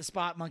deal with the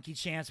spot monkey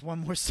chance one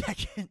more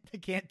second. I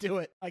can't do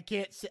it. I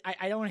can't.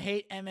 I don't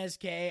hate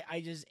MSK.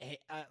 I just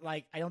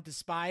like, I don't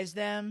despise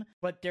them,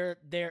 but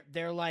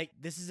they're like,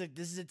 this is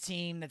a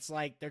team that's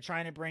like, they're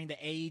trying to bring the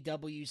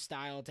AEW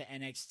style to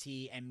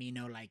NXT, and me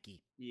no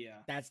likey. Yeah.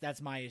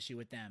 That's my issue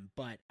with them.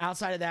 But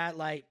outside of that,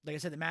 like I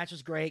said, the match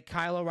was great.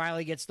 Kyle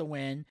O'Reilly gets the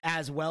win,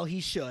 as well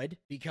he should,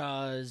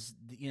 because,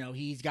 you know,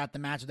 he's got the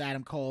match with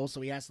Adam Cole, so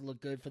he has to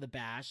look good for the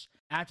Bash.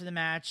 After the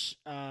match,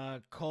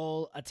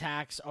 Cole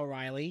attacks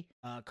O'Reilly.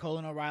 Cole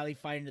and O'Reilly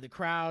fight into the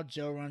crowd.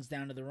 Joe runs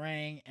down to the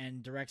ring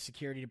and directs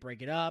security to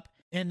break it up.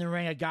 In the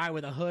ring, a guy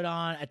with a hood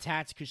on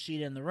attacks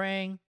Kushida in the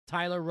ring.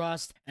 Tyler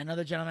Rust and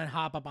other gentlemen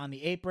hop up on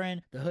the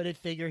apron. The hooded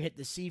figure hit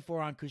the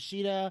C4 on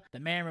Kushida. The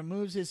man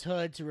removes his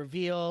hood to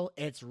reveal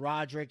it's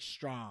Roderick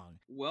Strong.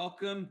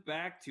 Welcome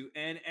back to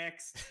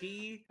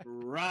NXT,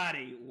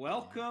 Roddy.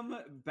 Welcome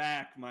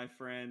back, my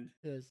friend.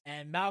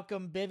 And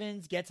Malcolm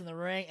Bivens gets in the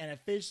ring and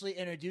officially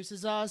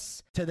introduces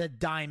us to the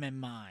Diamond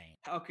Mine.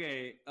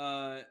 Okay,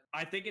 I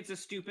think it's a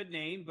stupid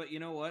name, but you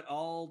know what?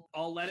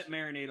 I'll let it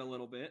marinate a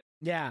little bit.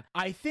 Yeah,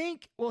 I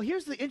think, well,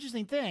 here's the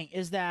interesting thing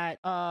is that,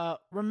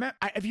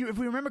 if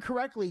we remember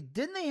correctly,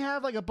 didn't they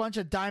have like a bunch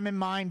of Diamond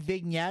Mine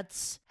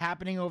vignettes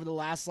happening over the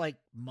last like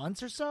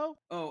months or so?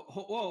 Oh,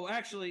 whoa,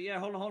 actually, yeah,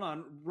 hold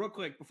on. Real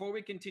quick, before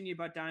we continue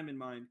about Diamond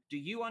Mine, do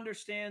you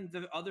understand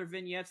the other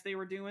vignettes they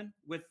were doing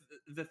with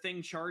the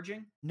thing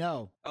charging?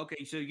 No.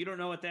 Okay, so you don't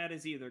know what that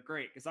is either.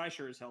 Great, because I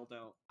sure as hell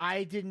don't.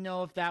 I didn't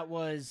know if that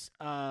was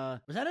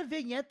that a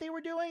vignette they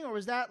were doing, or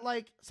was that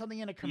like something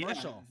in a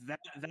commercial? Yeah,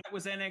 that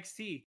was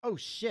NXT. Oh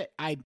shit,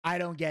 I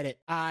don't get it.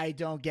 I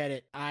don't get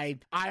it. I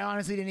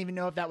honestly didn't even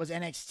know if that was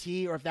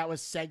NXT or if that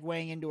was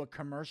segueing into a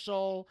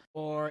commercial,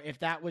 or if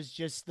that was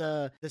just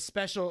the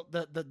special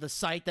the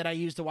site that I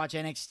use to watch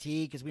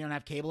NXT, because we don't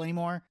have cable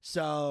anymore.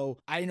 So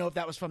I didn't know if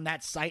that was from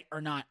that site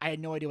or not. I had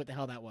no idea what the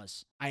hell that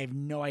was. I have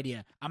no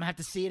idea. I'm gonna have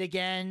to see it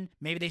again.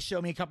 Maybe they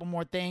show me a couple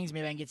more things.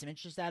 Maybe I can get some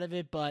interest out of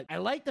it. But I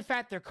like the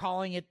fact they're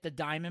calling it the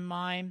Diamond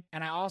Mine,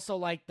 and I also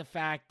like the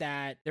fact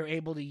that they're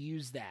able to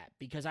use that,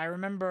 because I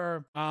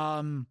remember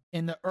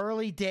in the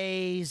early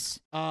days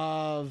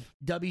of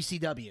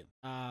WCW,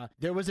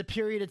 there was a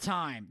period of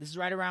time. This is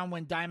right around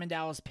when Diamond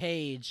Dallas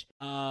Page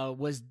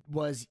was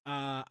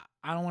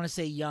I don't want to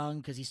say young,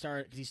 because he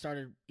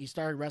started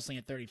wrestling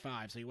at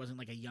 35, so he wasn't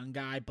like a young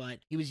guy, but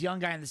he was young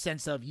guy in the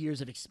sense of years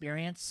of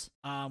experience.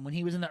 When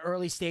he was in the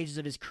early stages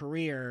of his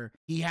career,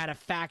 he had a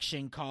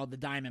faction called the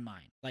Diamond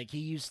Mine. Like he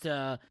used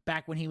to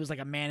back when he was like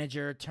a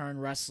manager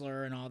turned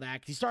wrestler and all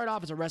that. 'Cause he started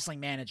off as a wrestling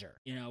manager,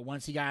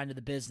 once he got into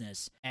the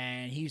business,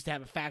 and he used to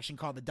have a faction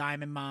called the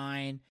Diamond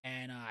Mine.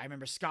 And I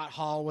remember Scott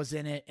Hall was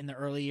in it in the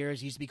early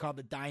years. He used to be called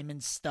the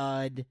Diamond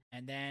Stud,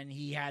 and then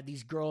he had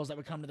these girls that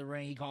would come to the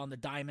ring. He called them the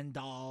Diamond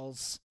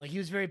Dolls. Like he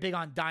was very big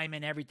on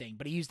diamond everything,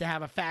 but he used to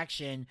have a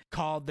faction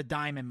called the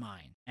Diamond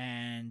Mine.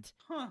 And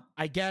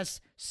I guess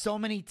so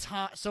much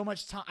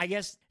time. I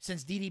guess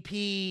since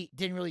DDP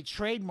didn't really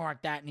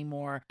trademark that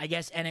anymore, I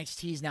guess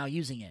NXT is now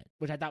using it,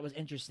 which I thought was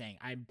interesting.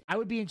 I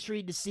would be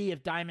intrigued to see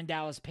if Diamond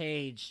Dallas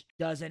Page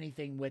does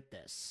anything with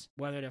this,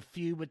 whether to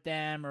feud with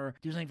them or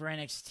do something for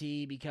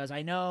NXT, because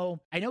I know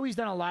he's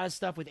done a lot of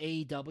stuff with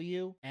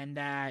AEW, and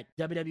that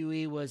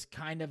WWE was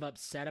kind of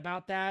upset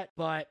about that.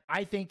 But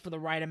I think for the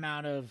right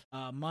amount of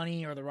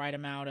money or the right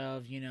amount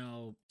of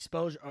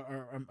exposure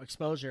or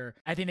exposure,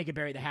 I think they could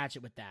bury the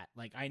hatchet with that.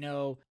 Like I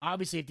know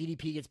obviously if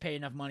DDP gets paid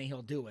enough money,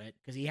 he'll do it,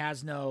 because he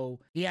had no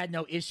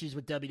issues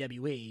with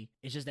WWE.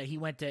 It's just that he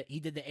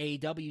did the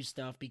AEW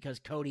stuff because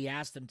Cody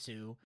asked him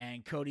to,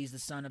 and Cody's the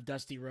son of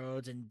Dusty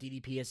Rhodes, and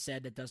DDP has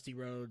said that Dusty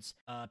Rhodes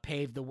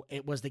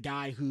it was the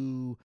guy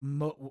who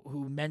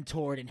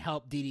mentored and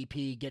helped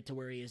DDP get to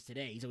where he is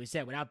today. He's always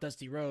said without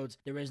Dusty Rhodes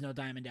there is no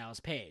Diamond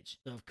Dallas Page.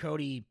 So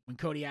when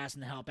Cody asked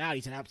him to help out,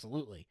 he said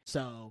absolutely.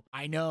 So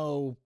I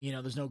know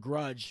there's no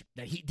grudge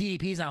that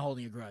DDP's not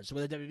holding a grudge. So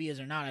whether WWE is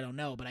or not, I don't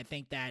know, but I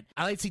think that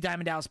I like to see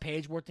Diamond Dallas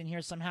Page worked in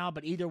here somehow.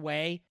 But either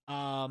way,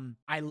 I'm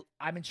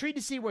intrigued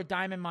to see where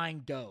Diamond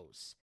Mine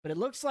goes. But it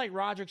looks like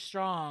Roderick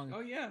Strong. Oh,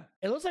 yeah.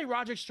 It looks like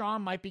Roderick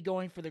Strong might be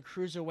going for the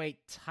Cruiserweight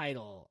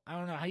title. I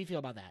don't know. How do you feel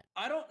about that?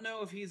 I don't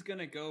know if he's going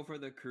to go for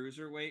the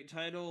Cruiserweight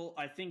title.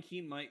 I think he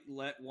might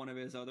let one of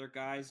his other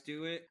guys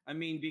do it. I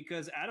mean,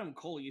 because Adam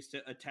Cole used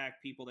to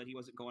attack people that he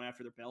wasn't going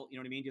after the belt. You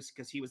know what I mean? Just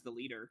because he was the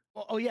leader.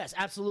 Oh, yes,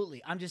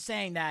 absolutely. I'm just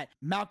saying that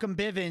Malcolm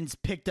Bivens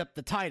picked up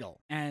the title.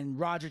 And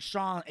Roderick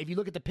Strong, if you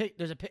look at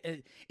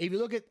if you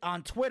look at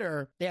on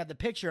Twitter, they have the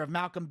picture of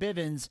Malcolm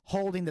Bivens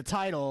holding the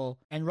title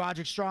and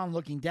Roderick Strong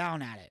looking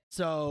down at it.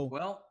 So,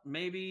 well,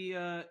 maybe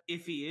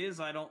if he is,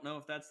 I don't know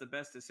if that's the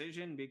best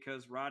decision,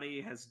 because Roddy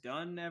has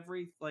done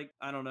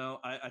I don't know.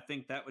 I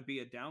think that would be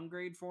a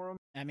downgrade for him.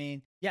 I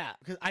mean, yeah,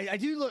 because I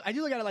do look at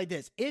it like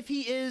this. If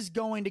he is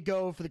going to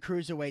go for the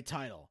Cruiserweight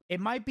title, it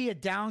might be a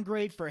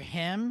downgrade for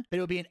him, but it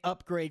would be an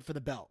upgrade for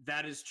the belt.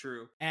 That is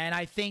true. And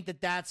I think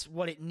that that's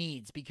what it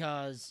needs,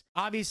 because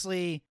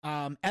obviously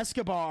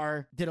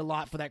Escobar did a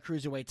lot for that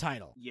Cruiserweight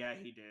title. Yeah,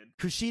 he did.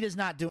 Kushida's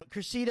not doing...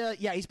 Kushida,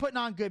 yeah, he's putting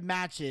on good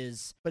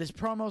matches, but his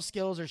promo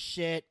skills are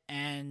shit,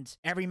 and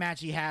every match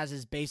he has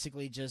is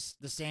basically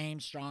just the same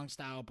strong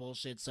style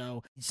bullshit.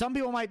 So some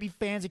people might be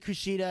fans of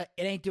Kushida.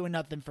 It ain't doing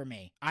nothing for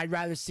me. I'd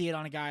rather see it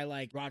on a guy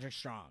like Roderick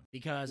Strong,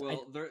 because I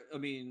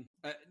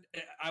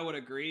would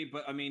agree,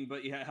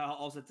 but yeah, I'll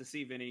also to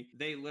see, Vinny,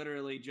 they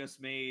literally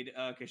just made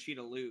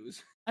Kushida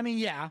lose.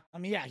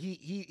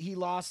 He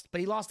lost,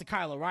 but he lost to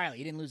Kyle O'Reilly.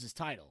 He didn't lose his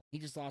title. He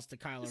just lost to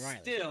Kyle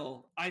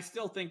O'Reilly. I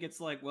still think it's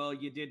like, well,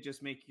 you did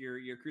just make your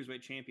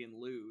Cruiserweight champion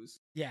lose.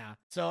 Yeah.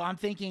 So I'm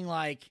thinking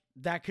like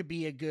that could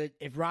be a good,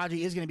 if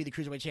Roddy is going to be the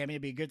Cruiserweight champion,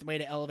 it'd be a good way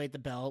to elevate the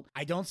belt.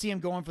 I don't see him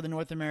going for the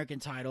North American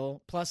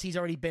title. Plus, he's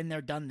already been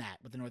there, done that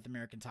with the North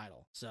American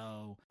title.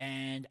 So,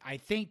 and I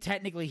think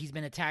technically he's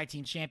been a tag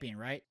team champion,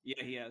 right?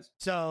 Yeah, he has.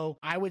 So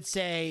I would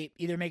say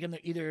either make him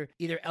either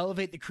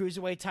elevate the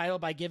Cruiserweight title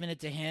by giving it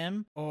to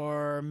him,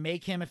 or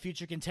make him a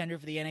future contender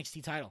for the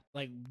NXT title.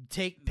 Like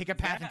pick a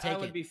path and take it. I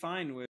would be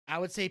fine with. I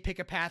would say pick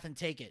a path and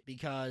take it,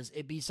 because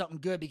it'd be something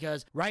good,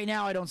 because right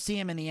now I don't see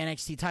him in the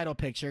NXT title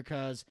picture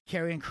because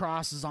Karrion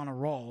Kross is on a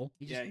roll.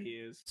 He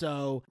is.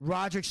 So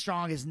Roderick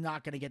Strong is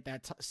not going to get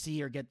that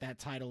get that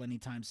title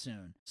anytime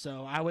soon.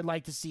 So I would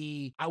like to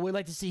see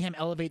him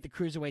elevate the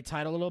Cruiserweight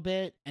title a little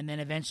bit, and then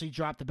eventually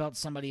drop the belt to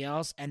somebody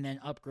else, and then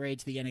upgrade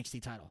to the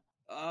NXT title.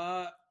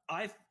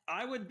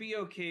 I would be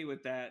okay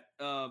with that,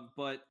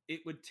 but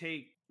it would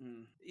take...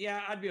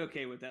 Yeah, I'd be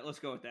okay with that. Let's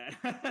go with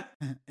that.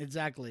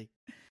 Exactly.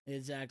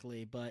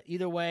 But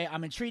either way,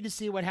 I'm intrigued to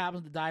see what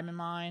happens with the Diamond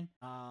Mine.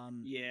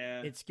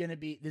 Yeah.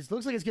 This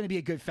looks like it's going to be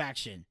a good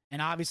faction.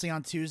 And obviously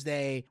on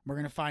Tuesday, we're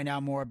going to find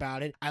out more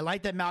about it. I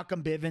like that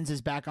Malcolm Bivens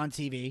is back on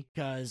TV,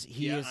 because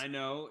I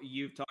know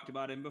you've talked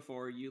about him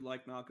before. You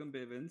like Malcolm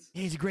Bivens.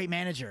 He's a great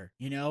manager,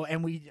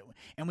 and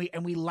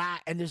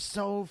there's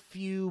so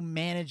few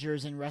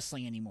managers in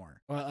wrestling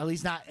anymore. Well, at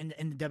least not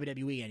in the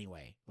WWE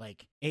anyway.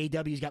 Like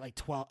AEW's got like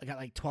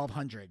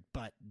 1,200,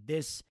 but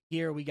this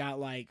here we got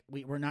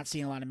we're not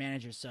seeing a lot of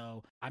managers.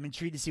 So I'm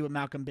intrigued to see what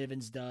Malcolm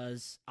Bivens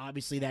does.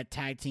 Obviously that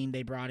tag team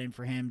they brought in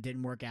for him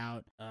didn't work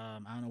out. I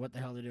don't know what the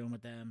hell they're doing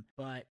with them,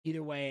 but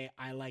either way,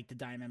 I like the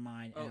Diamond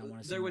Mine, and I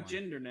want to see they're more. with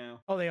Jinder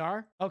now. Oh, they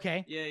are?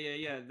 Okay.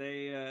 Yeah.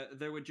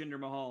 They're with Jinder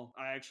Mahal.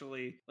 I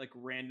actually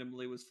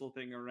randomly was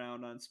flipping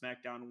around on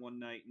SmackDown one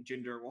night, and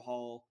Jinder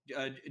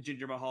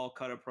Mahal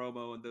cut a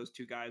promo, and those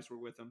two guys were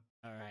with him.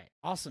 All right.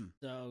 Awesome.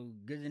 So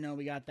good to know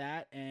we got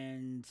that.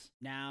 And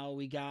now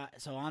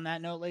so on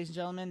that note, ladies and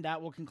gentlemen,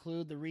 that will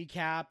conclude the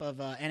recap of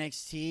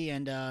NXT.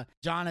 And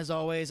John, as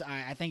always,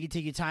 I thank you for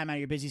taking time out of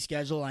your busy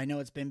schedule. I know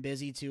it's been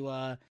busy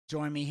to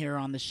join me here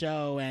on the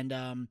show.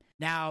 And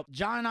now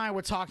John and I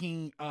were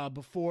talking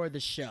before the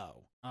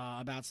show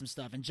about some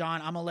stuff. And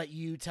John, I'm going to let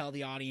you tell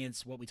the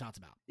audience what we talked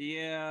about.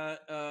 Yeah,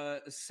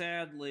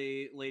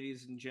 sadly,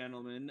 ladies and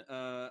gentlemen,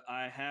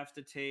 I have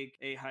to take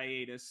a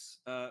hiatus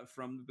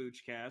from the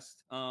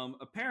Boochcast.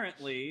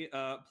 Apparently,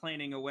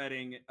 planning a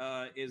wedding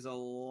is a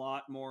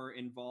lot more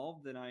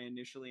involved than I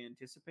initially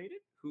anticipated.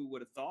 Who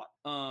would have thought?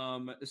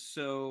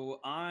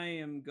 So I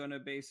am gonna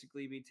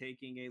basically be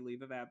taking a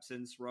leave of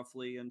absence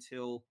roughly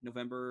until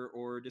November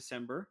or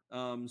December.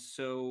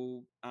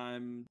 So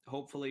I'm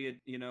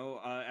hopefully,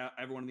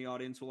 everyone in the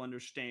audience will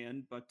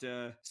understand, but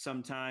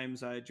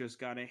sometimes I just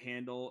gotta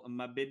handle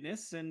my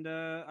business, and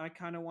I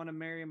kind of want to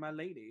marry my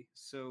lady.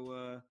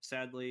 So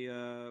sadly,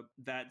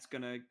 that's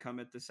gonna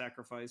come at the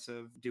sacrifice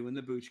of doing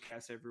the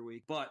Boochcast every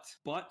week. But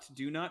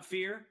do not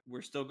fear,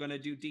 we're still gonna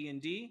do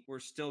D&D. We're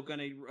still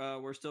gonna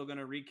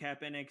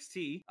recap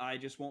NXT. I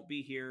just won't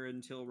be here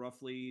until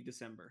roughly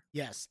December.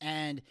 Yes,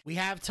 and we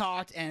have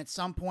talked, and at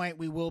some point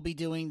we will be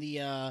doing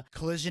the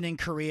Collision in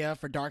Korea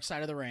for Dark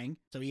Side of the Ring.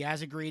 So he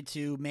has agreed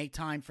to make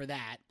time for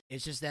that.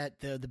 It's just that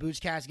the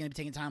Boochcast is going to be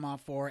taking time off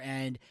for,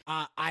 and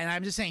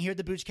I'm just saying here at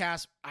the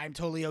Boochcast, I'm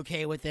totally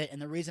okay with it.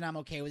 And the reason I'm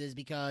okay with it is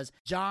because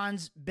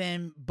John's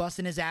been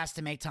busting his ass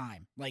to make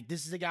time. Like,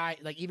 this is a guy,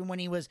 like, even when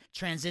he was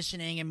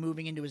transitioning and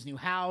moving into his new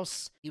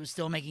house, he was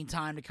still making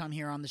time to come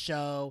here on the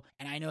show.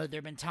 And I know that there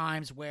have been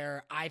times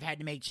where I've had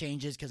to make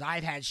changes because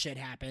I've had shit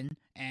happen.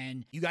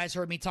 And you guys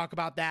heard me talk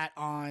about that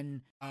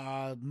on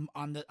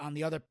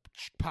the other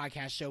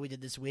podcast show we did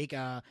this week.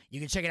 You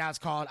can check it out. It's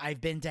called "I've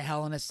Been to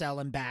Hell in a Cell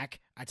and Back."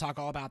 I talk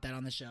all about that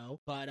on the show.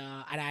 But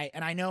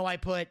and I know I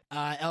put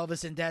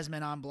Elvis and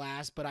Desmond on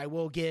blast, but I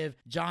will give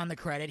John the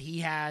credit. He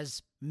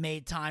has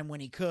made time when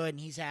he could, and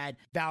he's had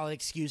valid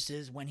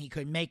excuses when he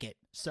couldn't make it.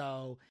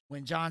 So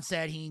when John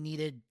said he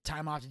needed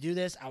time off to do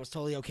this, I was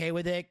totally okay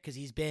with it because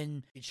he's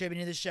been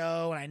contributing to the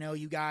show, and I know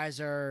you guys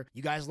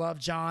love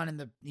John and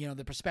the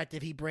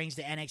perspective he brings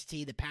to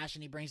NXT, the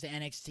passion he brings to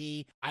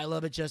NXT. I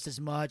love it just as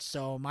much.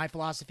 So my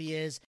philosophy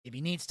is, if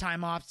he needs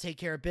time off to take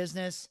care of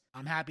business,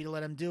 I'm happy to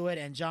let him do it.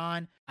 And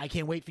John, I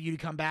can't wait for you to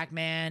come back,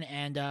 man,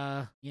 and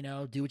do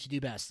what you do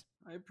best.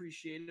 I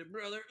appreciate it,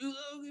 brother.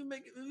 You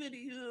making the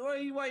video?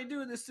 Why are you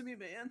doing this to me,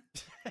 man?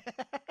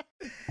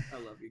 I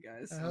love you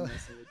guys. I'm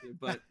messing with you,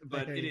 but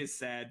it is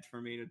sad for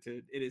me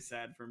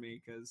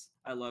because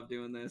I love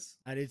doing this.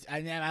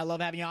 I love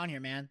having you on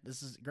here, man.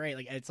 This is great.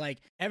 It's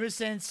like ever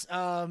since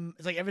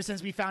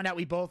we found out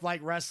we both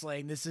like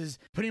wrestling, this is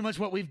pretty much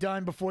what we've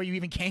done before you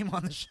even came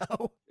on the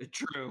show.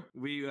 True.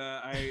 We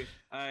I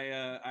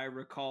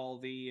recall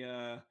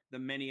the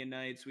many a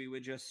nights we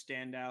would just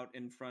stand out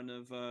in front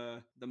of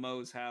the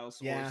Moe's house,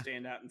 or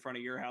stand out in front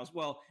of your house.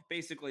 Well,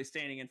 basically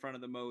standing in front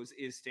of the Moe's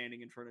is standing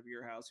in front of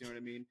your house. You know what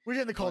I mean?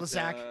 We're in the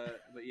cul-de-sac.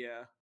 But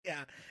yeah.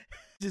 Yeah.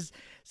 Just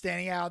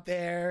standing out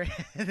there.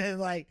 And then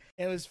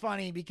it was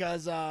funny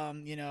because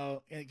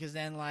because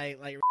then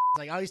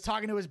oh, he's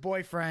talking to his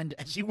boyfriend,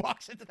 and she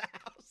walks into the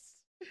house.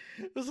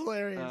 It was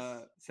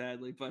hilarious.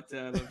 Sadly, but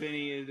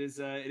Vinny, it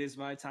is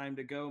my time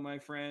to go, my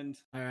friend.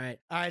 All right.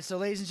 So,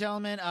 ladies and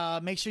gentlemen,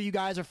 make sure you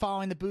guys are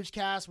following the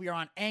Boochcast. We are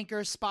on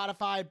Anchor,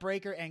 Spotify,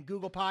 Breaker, and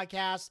Google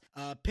Podcasts.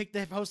 Pick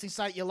the hosting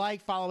site you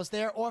like, follow us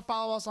there, or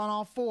follow us on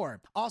all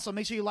four. Also,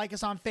 make sure you like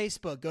us on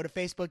Facebook. Go to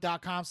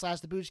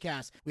facebook.com/the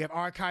Boochcast. We have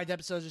archived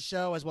episodes of the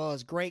show as well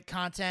as great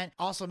content.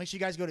 Also, make sure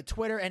you guys go to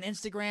Twitter and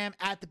Instagram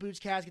 @the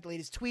Boochcast. Get the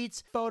latest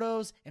tweets,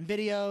 photos, and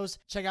videos.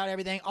 Check out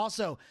everything.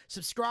 Also,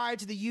 subscribe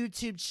to the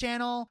YouTube channel.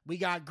 We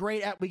got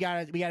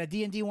a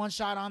D&D one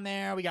shot on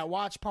there. We got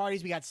watch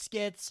parties. We got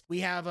skits.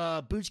 We have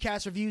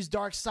Boochcast reviews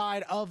Dark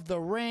Side of the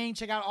Ring.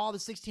 Check out all the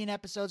 16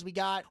 episodes we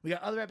got. We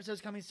got other episodes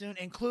coming soon,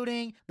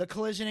 including the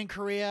Collision in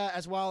Korea,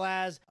 as well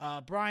as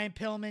Brian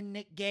Pillman,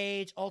 Nick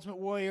Gage, Ultimate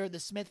Warrior, the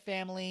Smith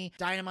Family,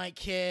 Dynamite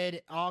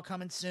Kid, all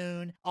coming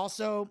soon.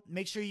 Also,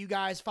 make sure you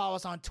guys follow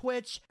us on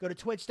Twitch. Go to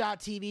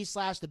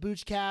twitch.tv/the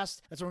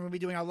Boochcast. That's when we're going to be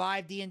doing our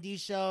live D&D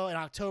show in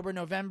October,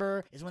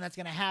 November is when that's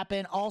going to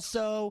happen.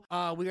 Also,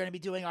 we're going to be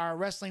doing our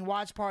wrestling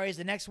watch parties.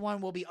 The next one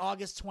will be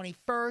August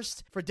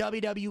 21st for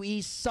WWE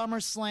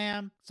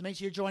SummerSlam. So make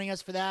sure you're joining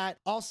us for that.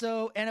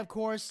 Also, and of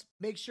course,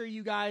 make sure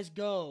you guys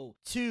go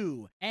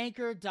to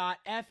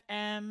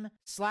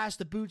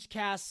anchor.fm/the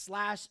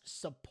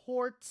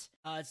Boochcast/support.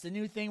 It's the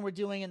new thing we're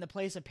doing in the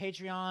place of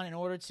Patreon in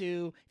order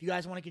to, if you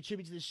guys want to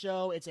contribute to the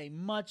show, it's a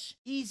much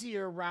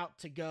easier route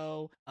to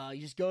go.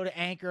 You just go to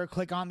Anchor,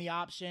 click on the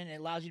option. It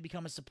allows you to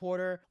become a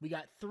supporter. We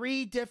got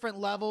 3 different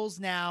levels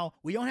now.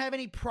 We don't have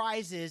any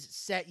prizes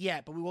set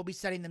yet, but we will be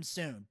setting them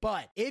soon.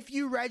 But if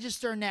you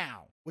register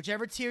now,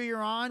 whichever tier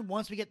you're on,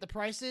 once we get the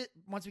prize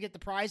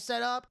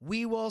set up,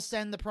 we will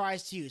send the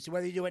prize to you. So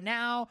whether you do it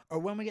now or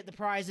when we get the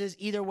prizes,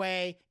 either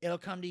way, it'll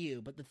come to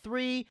you. But the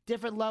 3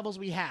 different levels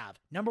we have.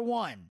 Number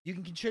 1, you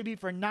can contribute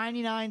for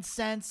 99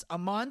 cents a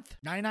month.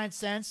 99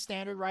 cents,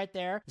 standard right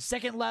there. The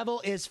second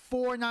level is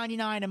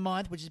 $4.99 a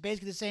month, which is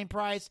basically the same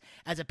price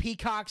as a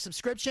Peacock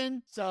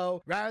subscription.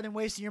 So rather than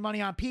wasting your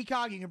money on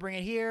Peacock, you can bring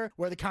it here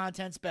where the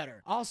content's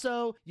better.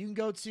 Also, you can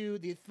go to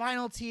the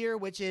final tier,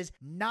 which is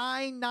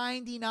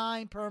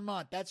 $9.99 per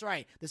month. That's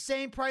right. The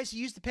same price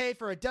you used to pay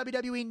for a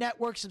WWE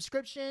Network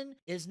subscription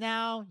is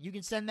now, you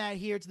can send that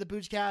here to the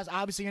Boochcast.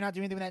 Obviously, you're not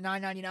doing anything with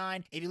that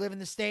 $9.99 if you live in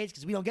the States,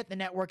 because we don't get the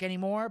network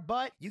anymore,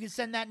 but you can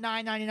send that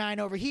 $9.99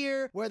 over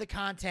here where the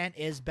content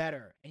is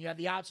better. And you have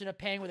the option of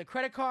paying with a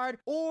credit card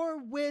or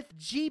with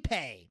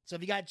GPay. So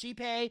if you got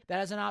GPay,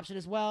 that is an option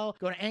as well.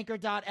 Go to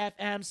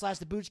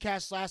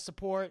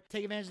anchor.fm/theboochcast/support.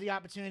 Take advantage of the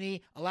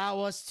opportunity.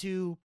 Allow us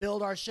to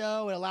build our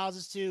show. It allows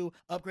us to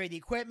upgrade the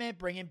equipment,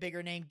 bring in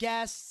bigger name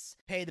guests,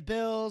 pay the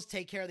bills,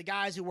 take care of the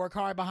guys who work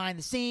hard behind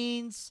the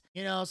scenes,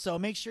 so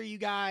make sure you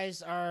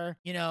guys are,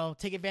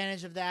 take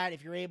advantage of that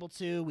if you're able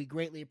to. We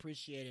greatly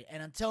appreciate it.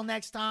 And until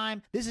next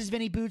time, this is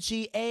Vinny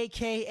Bucci,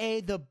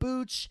 aka The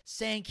Booch,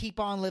 saying keep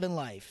on living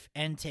life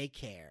and take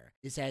care.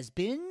 This has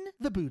been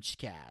The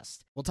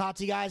Boochcast. We'll talk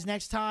to you guys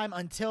next time.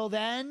 Until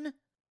then,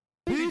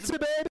 pizza,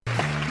 baby!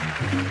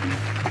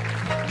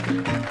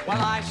 Well,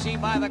 I see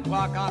by the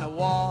clock on the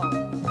wall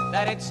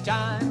that it's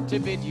time to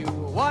bid you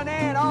one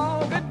and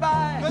all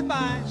goodbye.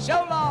 Goodbye.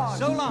 So long.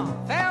 So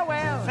long.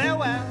 Farewell.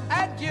 Farewell.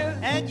 Adieu.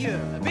 Adieu.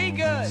 Be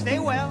good. Stay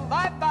well.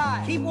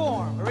 Bye-bye. Keep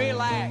warm.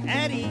 Relax.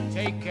 And eat.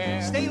 Take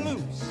care. Stay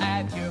loose.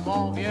 Adieu,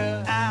 mon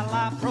vieux. À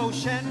la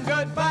prochaine.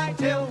 Goodbye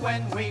till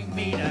when we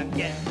meet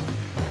again.